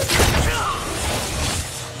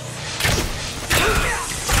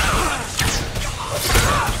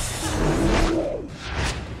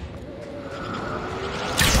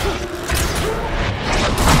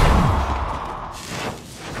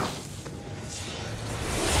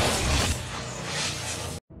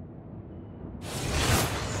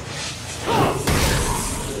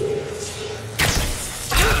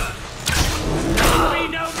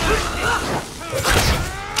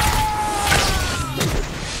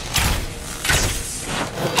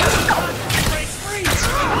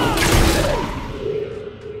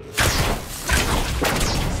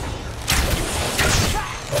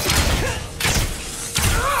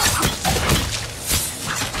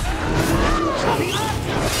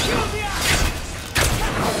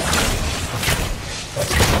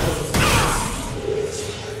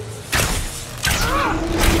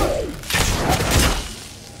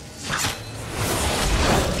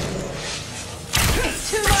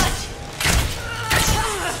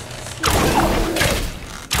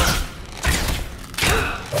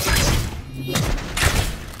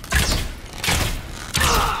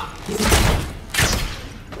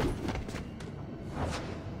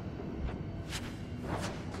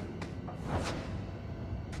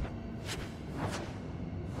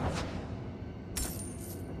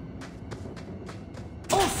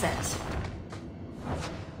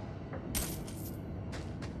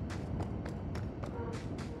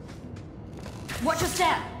 Watch your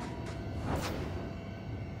step!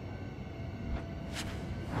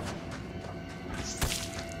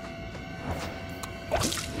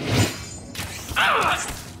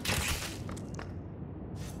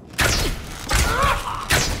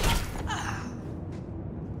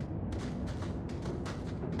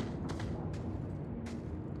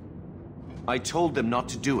 I told them not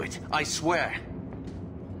to do it, I swear.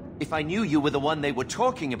 If I knew you were the one they were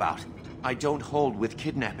talking about, I don't hold with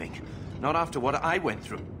kidnapping. Not after what I went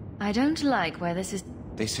through. I don't like where this is...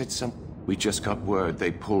 They said we just got word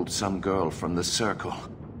they pulled some girl from the circle.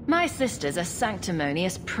 My sister's a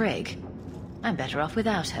sanctimonious prig. I'm better off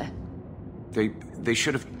without her. They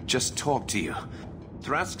should have just talked to you.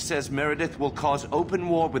 Thrask says Meredith will cause open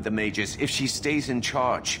war with the mages if she stays in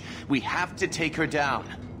charge. We have to take her down.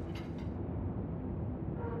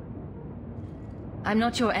 I'm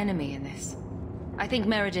not your enemy in this. I think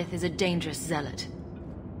Meredith is a dangerous zealot.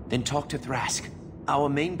 Then talk to Thrask. Our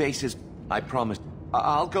main base is... I promise.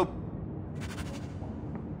 I'll go...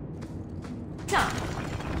 Done.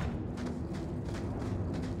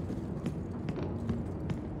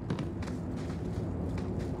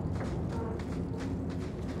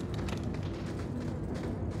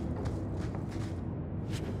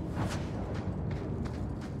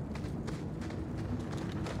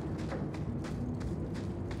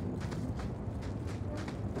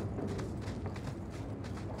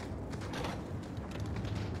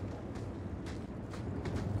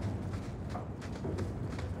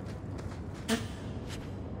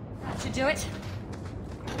 Should do it.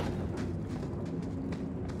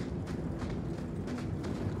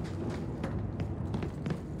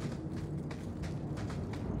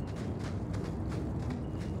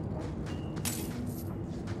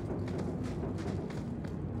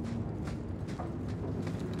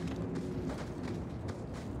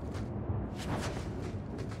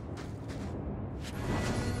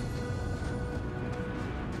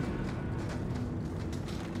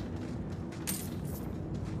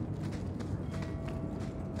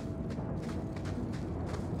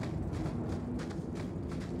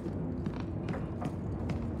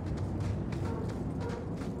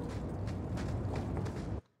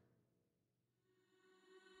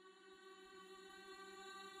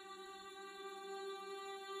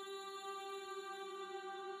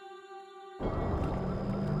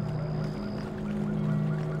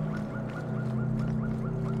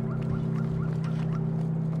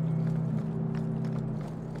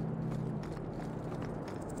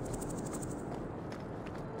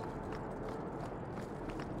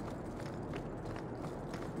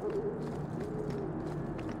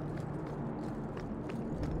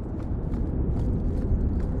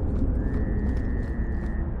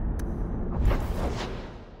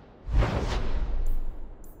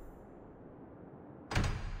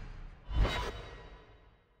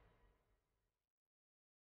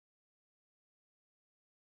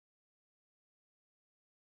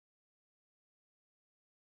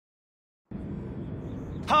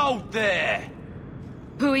 Hold there!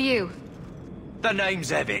 Who are you? The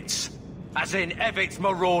name's Evitz. As in Evit's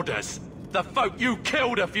marauders. The folk you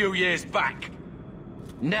killed a few years back.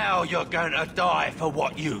 Now you're going to die for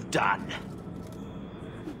what you've done.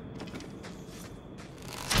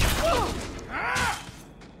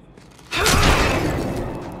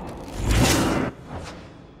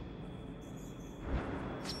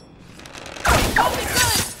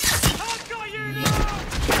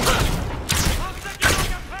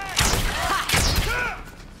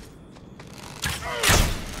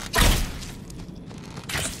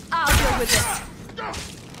 I'll deal with this.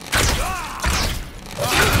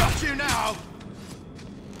 I've got you now!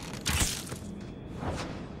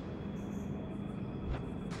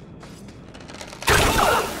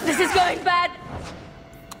 This is going bad.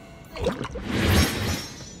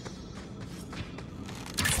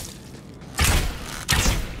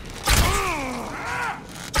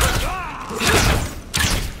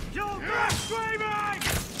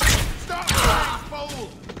 Stop playing fool!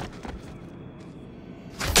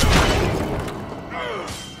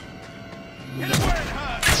 Hit him where it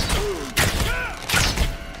hurts!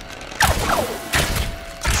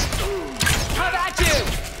 How about you?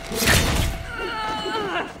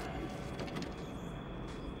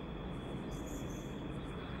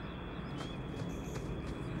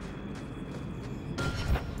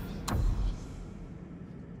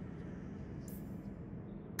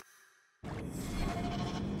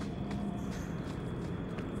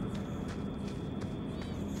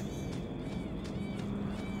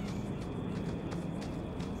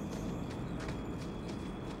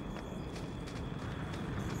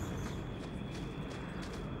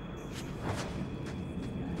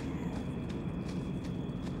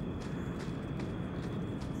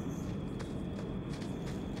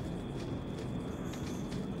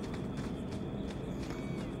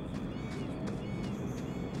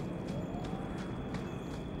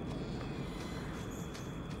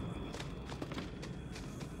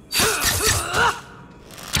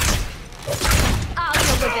 I'll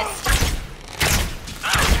deal with this.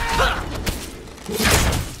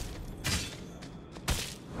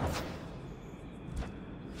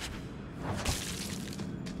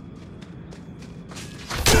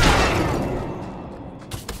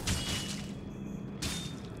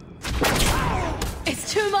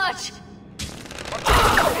 It's too much.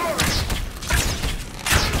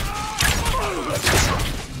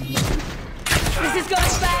 This is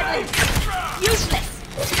going badly. Useless.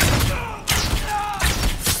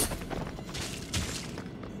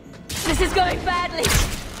 This is going badly.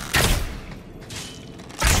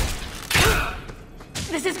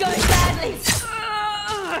 This is going badly.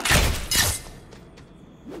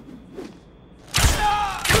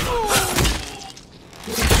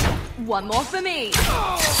 One more for me.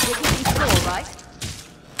 You're keeping score, right?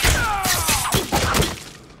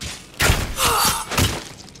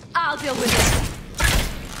 I'll deal with this.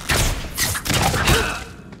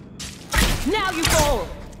 Now you fall.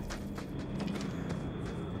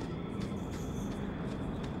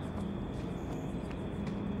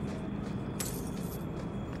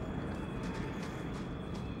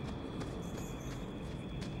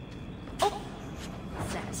 Oh,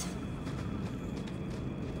 set.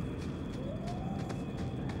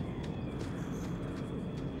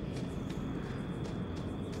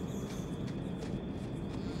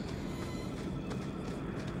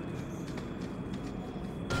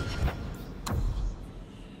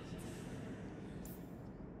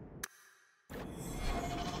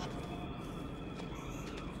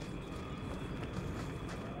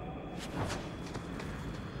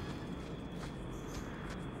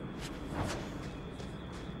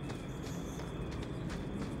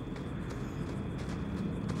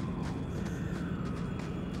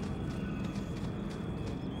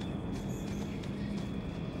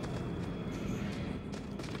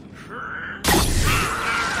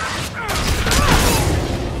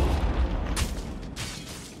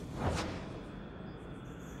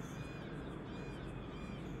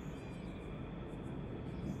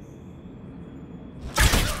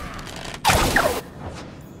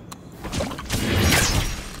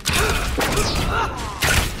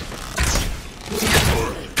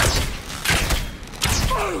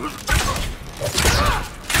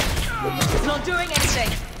 It's not doing anything.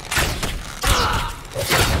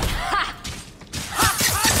 Ha!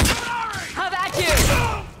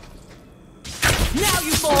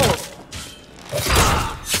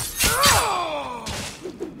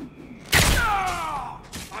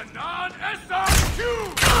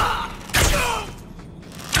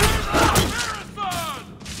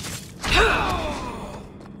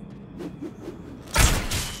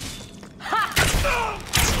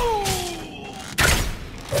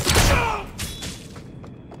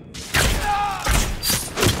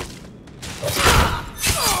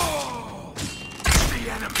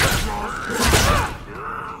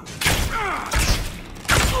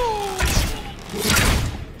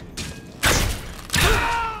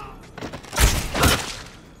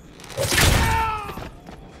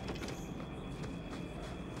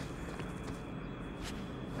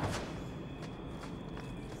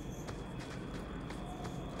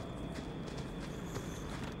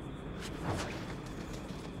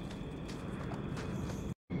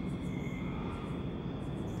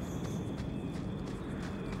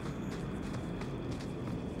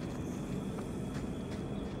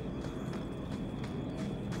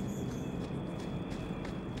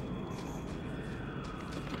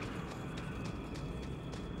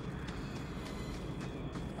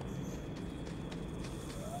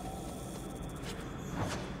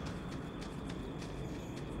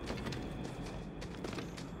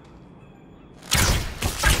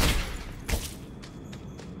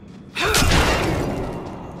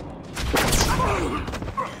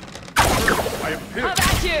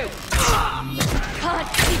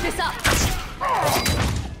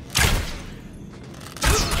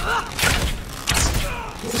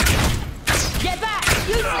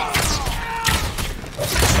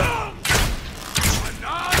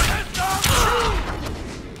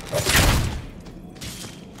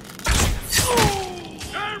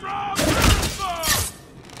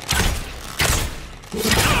 Now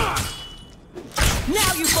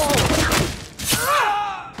you fall!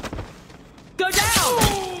 Go down!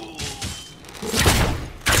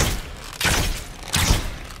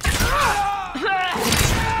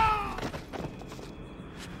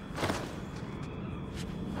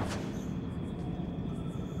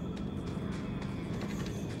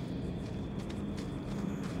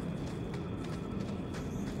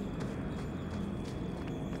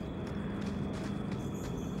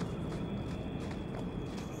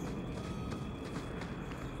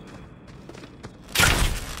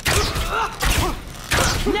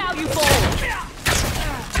 Now you fall!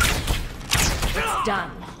 It's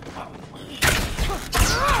done.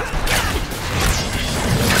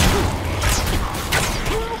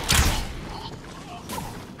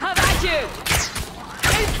 How about you?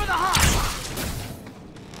 Aim for the heart!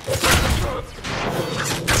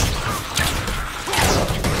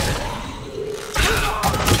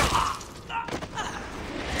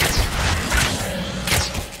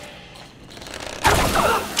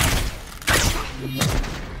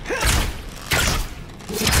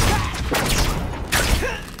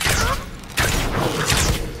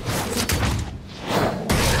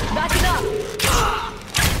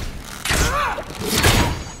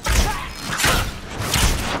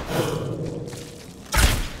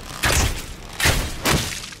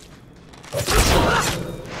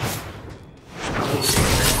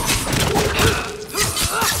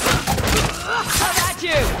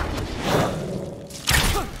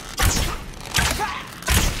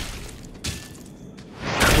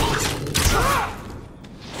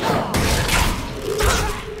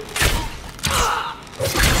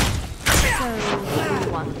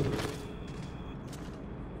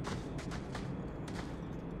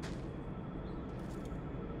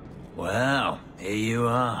 Well, here you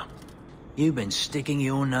are. You've been sticking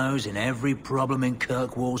your nose in every problem in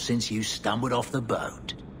Kirkwall since you stumbled off the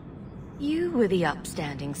boat. You were the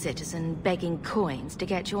upstanding citizen begging coins to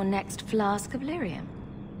get your next flask of lyrium.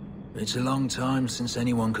 It's a long time since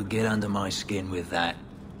anyone could get under my skin with that.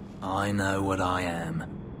 I know what I am.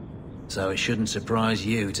 So it shouldn't surprise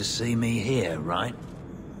you to see me here, right?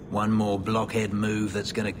 One more blockhead move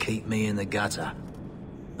that's gonna keep me in the gutter.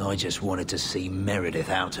 I just wanted to see Meredith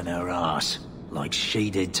out in her ass, like she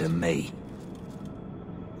did to me.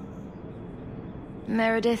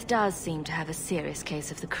 Meredith does seem to have a serious case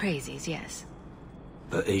of the crazies, yes.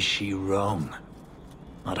 But is she wrong?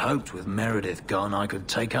 I'd hoped with Meredith gone I could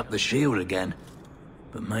take up the shield again.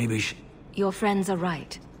 But maybe she... Your friends are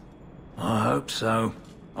right. I hope so.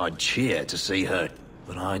 I'd cheer to see her,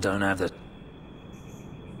 but I don't have the...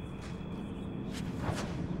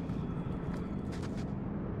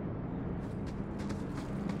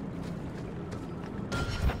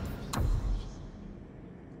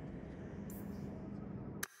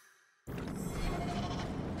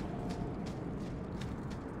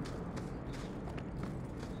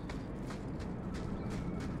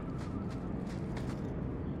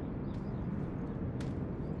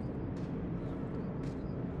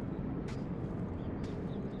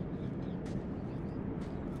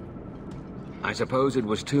 I suppose it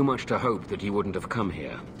was too much to hope that you wouldn't have come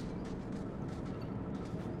here.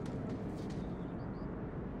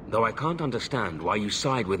 Though I can't understand why you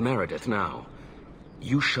side with Meredith now.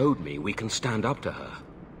 You showed me we can stand up to her.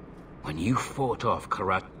 When you fought off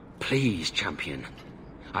Karat... Please, champion.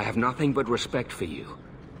 I have nothing but respect for you.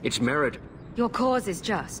 It's Meredith... Your cause is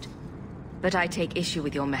just, but I take issue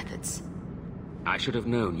with your methods. I should have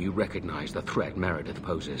known you recognized the threat Meredith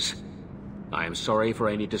poses. I am sorry for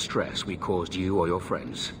any distress we caused you or your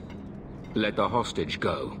friends. Let the hostage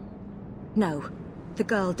go. No. The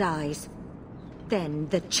girl dies. Then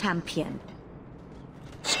the champion.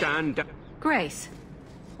 Stand down. Grace,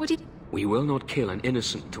 what did... We will not kill an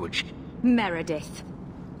innocent to achieve... Meredith.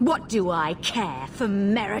 What do I care for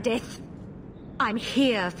Meredith? I'm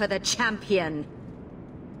here for the champion.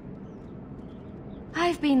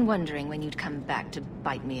 I've been wondering when you'd come back to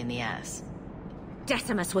bite me in the ass.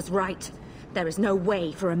 Decimus was right. There is no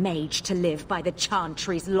way for a mage to live by the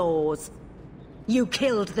Chantry's laws. You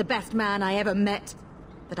killed the best man I ever met,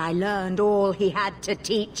 but I learned all he had to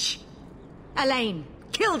teach. Elaine,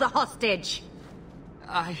 kill the hostage!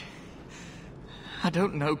 I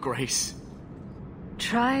don't know, Grace.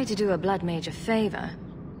 Try to do a blood mage a favor.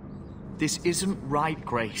 This isn't right,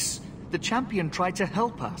 Grace. The champion tried to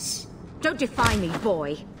help us. Don't defy me,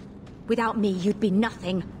 boy. Without me, you'd be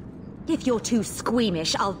nothing. If you're too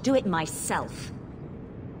squeamish, I'll do it myself.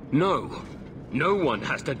 No. No one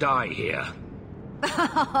has to die here.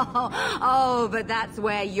 Oh, but that's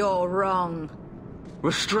where you're wrong.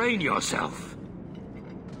 Restrain yourself.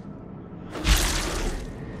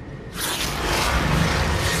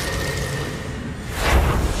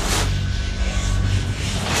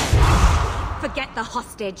 get the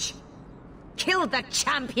hostage. Kill the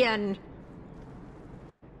champion!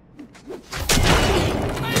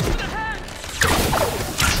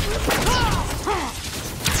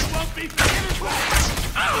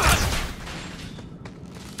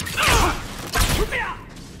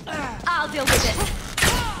 I'll deal with this.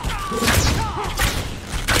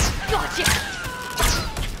 Gotcha!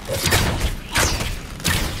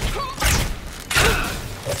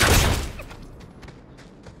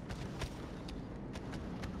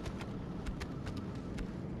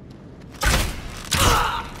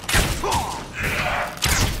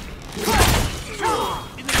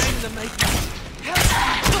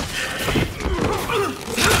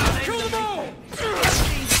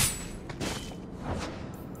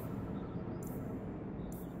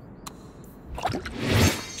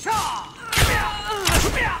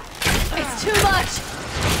 It's too much!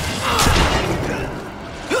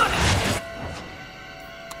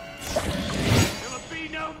 There'll be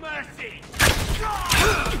no mercy!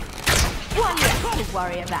 One less to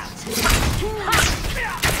worry about.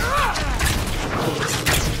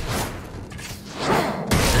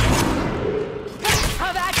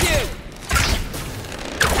 How about you?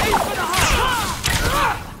 Aim for the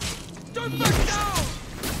heart! Don't back down!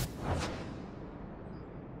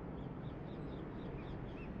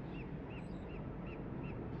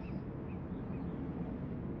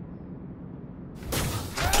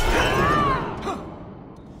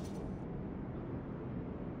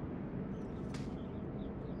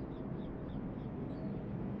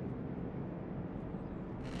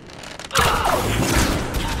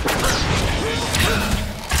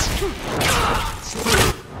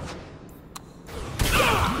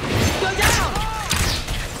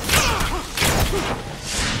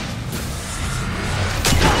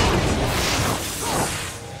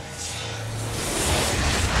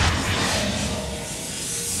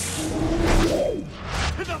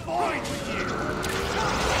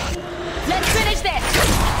 Let's finish this!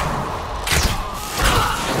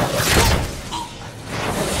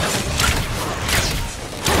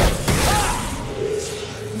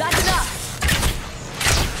 That's enough!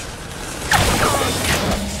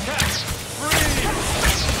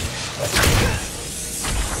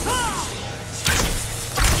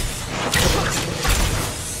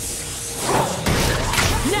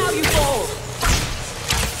 Now you fall!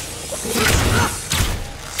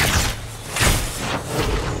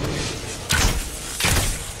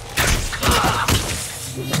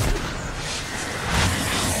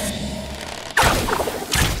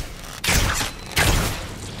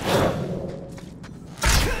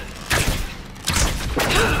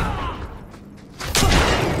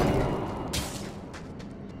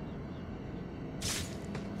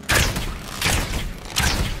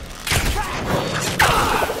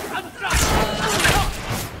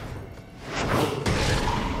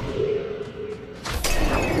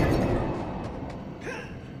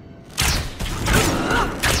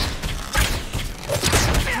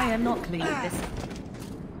 I am not cleaning this.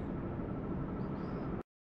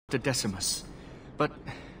 To Decimus. But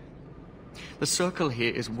the circle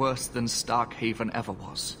here is worse than Starkhaven ever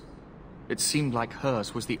was. It seemed like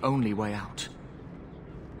hers was the only way out.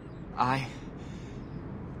 I'm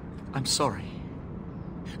sorry.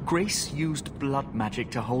 Grace used blood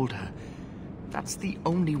magic to hold her. That's the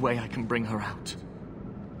only way I can bring her out.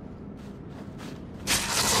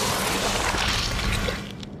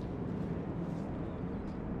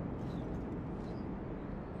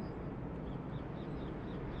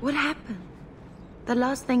 What happened? The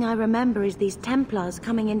last thing I remember is these Templars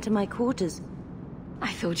coming into my quarters.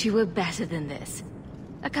 I thought you were better than this.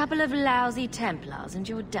 A couple of lousy Templars and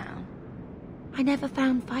you're down. I never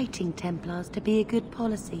found fighting Templars to be a good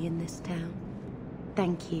policy in this town.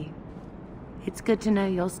 Thank you. It's good to know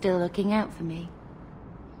you're still looking out for me.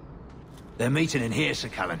 They're meeting in here, Sir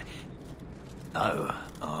Callan. Oh,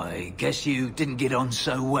 I guess you didn't get on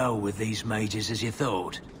so well with these mages as you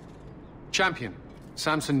thought. Champion,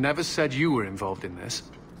 Samson never said you were involved in this.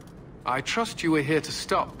 I trust you were here to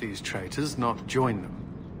stop these traitors, not join them.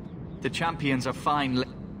 The champions are fine.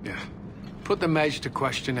 Yeah. Put the mage to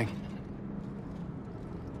questioning.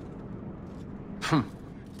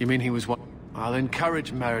 You mean he was one? I'll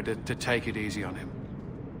encourage Meredith to take it easy on him.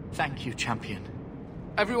 Thank you, champion.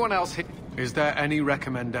 Everyone else here. Is there any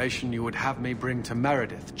recommendation you would have me bring to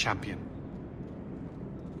Meredith, champion?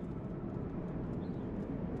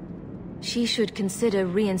 She should consider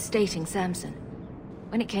reinstating Samson.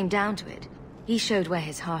 When it came down to it, he showed where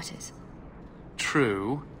his heart is.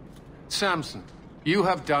 True. Samson, you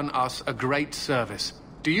have done us a great service.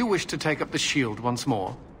 Do you wish to take up the shield once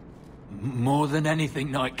more? More than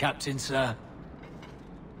anything, Knight Captain, sir.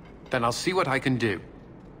 Then I'll see what I can do.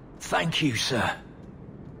 Thank you, sir.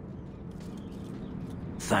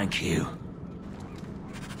 Thank you.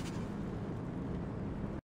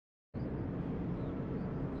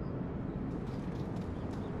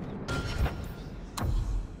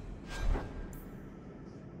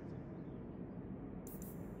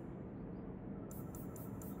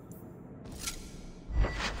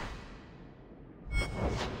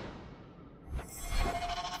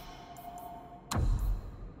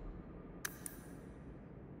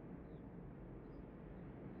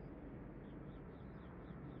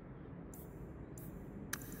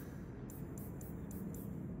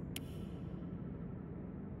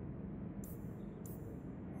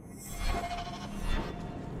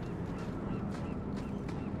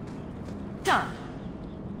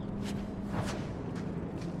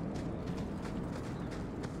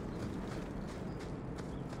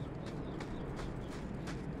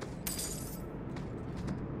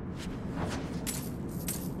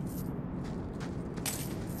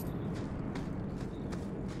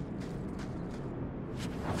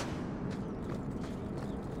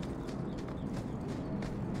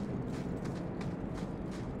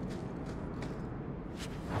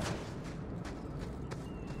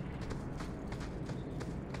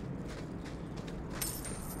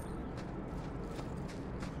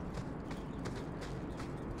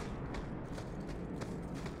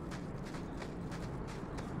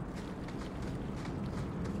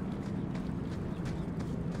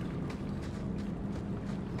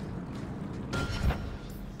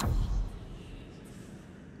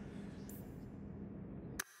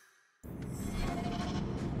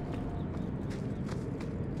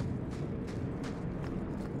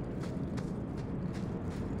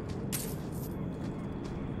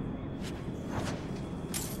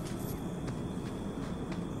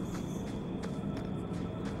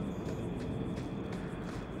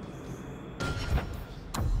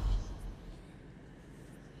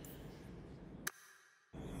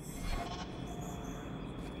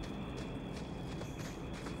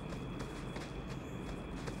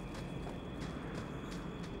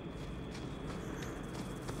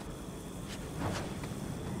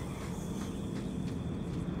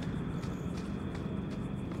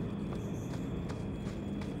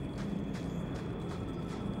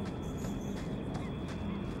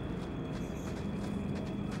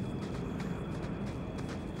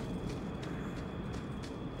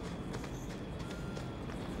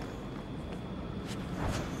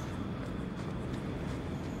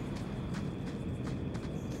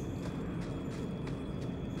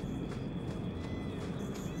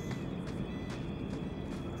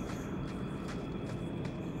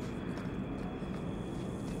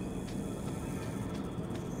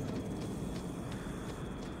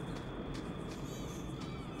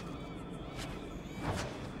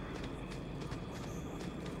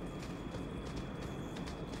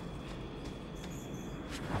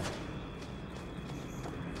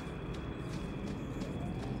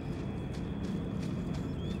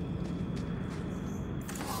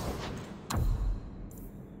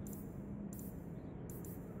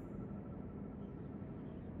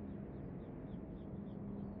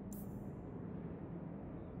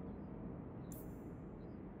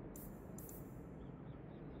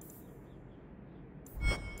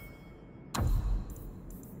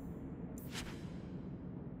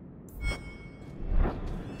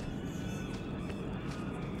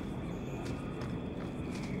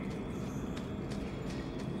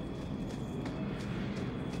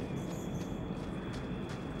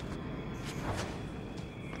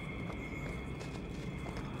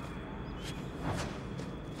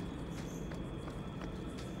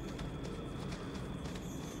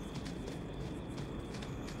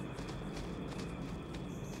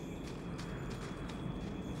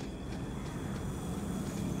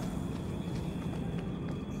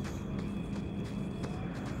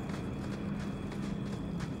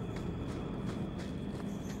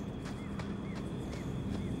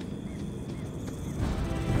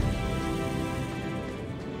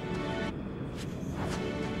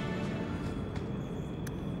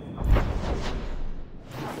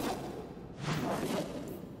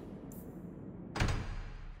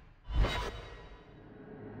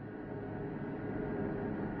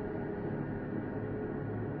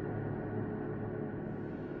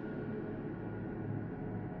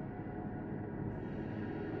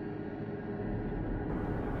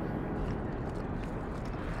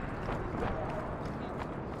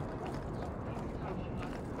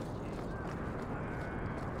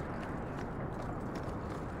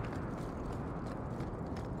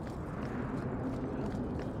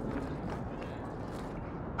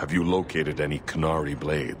 Have you located any Qunari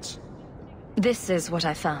blades? This is what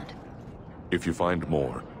I found. If you find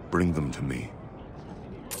more, bring them to me.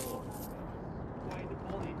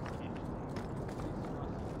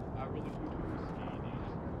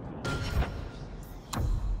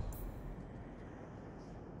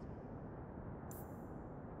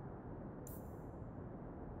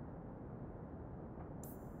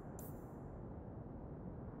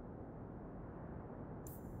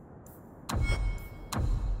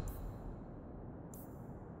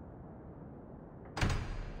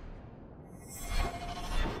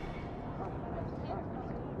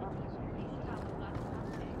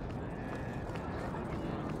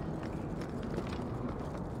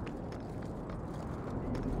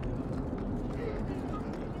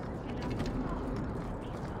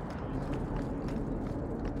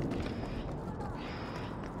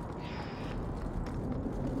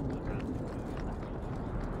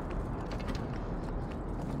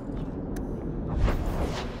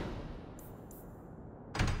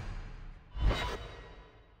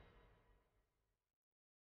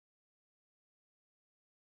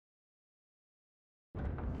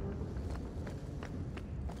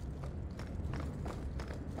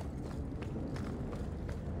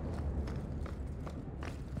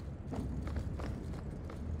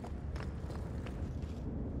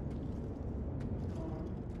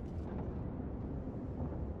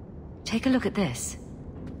 Take a look at this.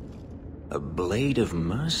 A blade of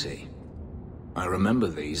mercy. I remember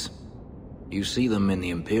these. You see them in the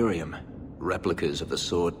Imperium. Replicas of the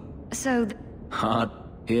sword. So... Hard.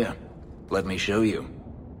 Here. Let me show you.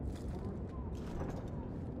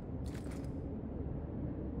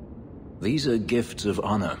 These are gifts of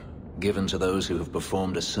honor, given to those who have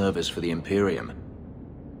performed a service for the Imperium.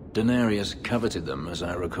 Denarius coveted them, as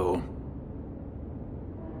I recall.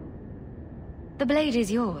 The blade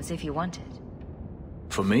is yours if you want it.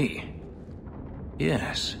 For me?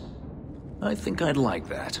 Yes. I think I'd like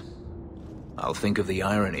that. I'll think of the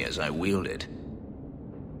irony as I wield it.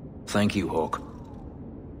 Thank you, Hawke.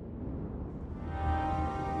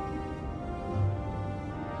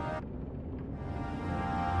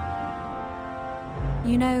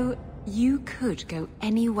 You know, you could go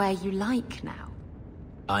anywhere you like now.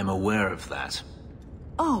 I'm aware of that.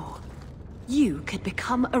 Oh, you could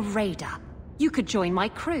become a raider. You could join my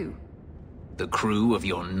crew. The crew of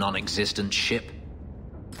your non-existent ship?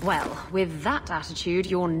 Well, with that attitude,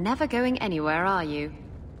 you're never going anywhere, are you?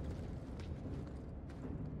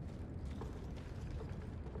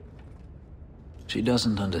 She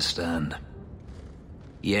doesn't understand.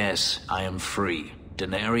 Yes, I am free.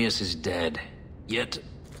 Denarius is dead. Yet,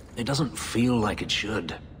 it doesn't feel like it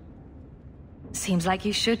should. Seems like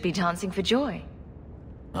you should be dancing for joy.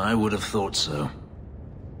 I would have thought so.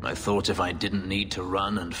 I thought if I didn't need to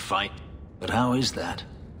run and fight, but how is that?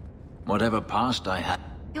 Whatever past I had...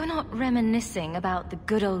 You're not reminiscing about the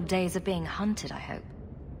good old days of being hunted, I hope.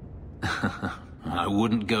 I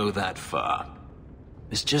wouldn't go that far.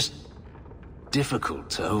 It's just difficult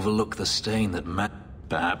to overlook the stain that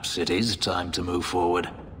Perhaps it is time to move forward.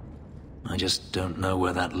 I just don't know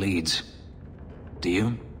where that leads. Do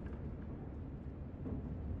you?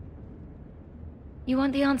 You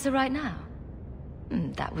want the answer right now?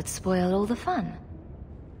 That would spoil all the fun.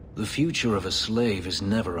 The future of a slave is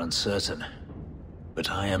never uncertain. But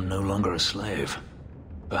I am no longer a slave.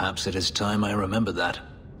 Perhaps it is time I remember that.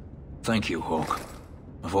 Thank you, Hawke.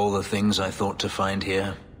 Of all the things I thought to find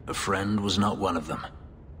here, a friend was not one of them.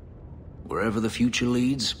 Wherever the future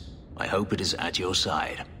leads, I hope it is at your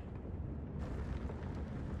side.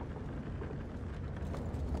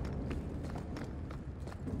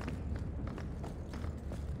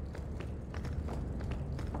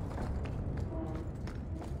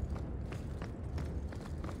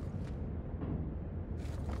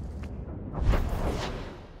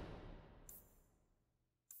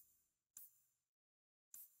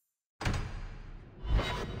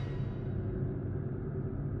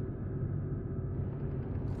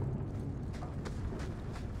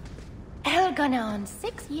 Gone on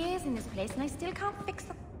 6 years in this place and I still can't fix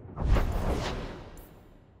them.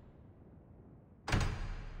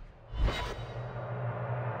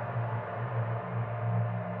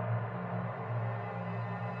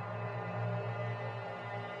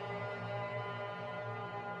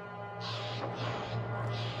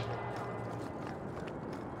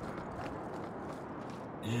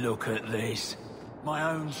 Look at this.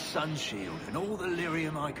 My own sun shield and all the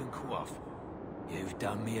lyrium I can quaff. You've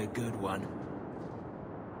done me a good one.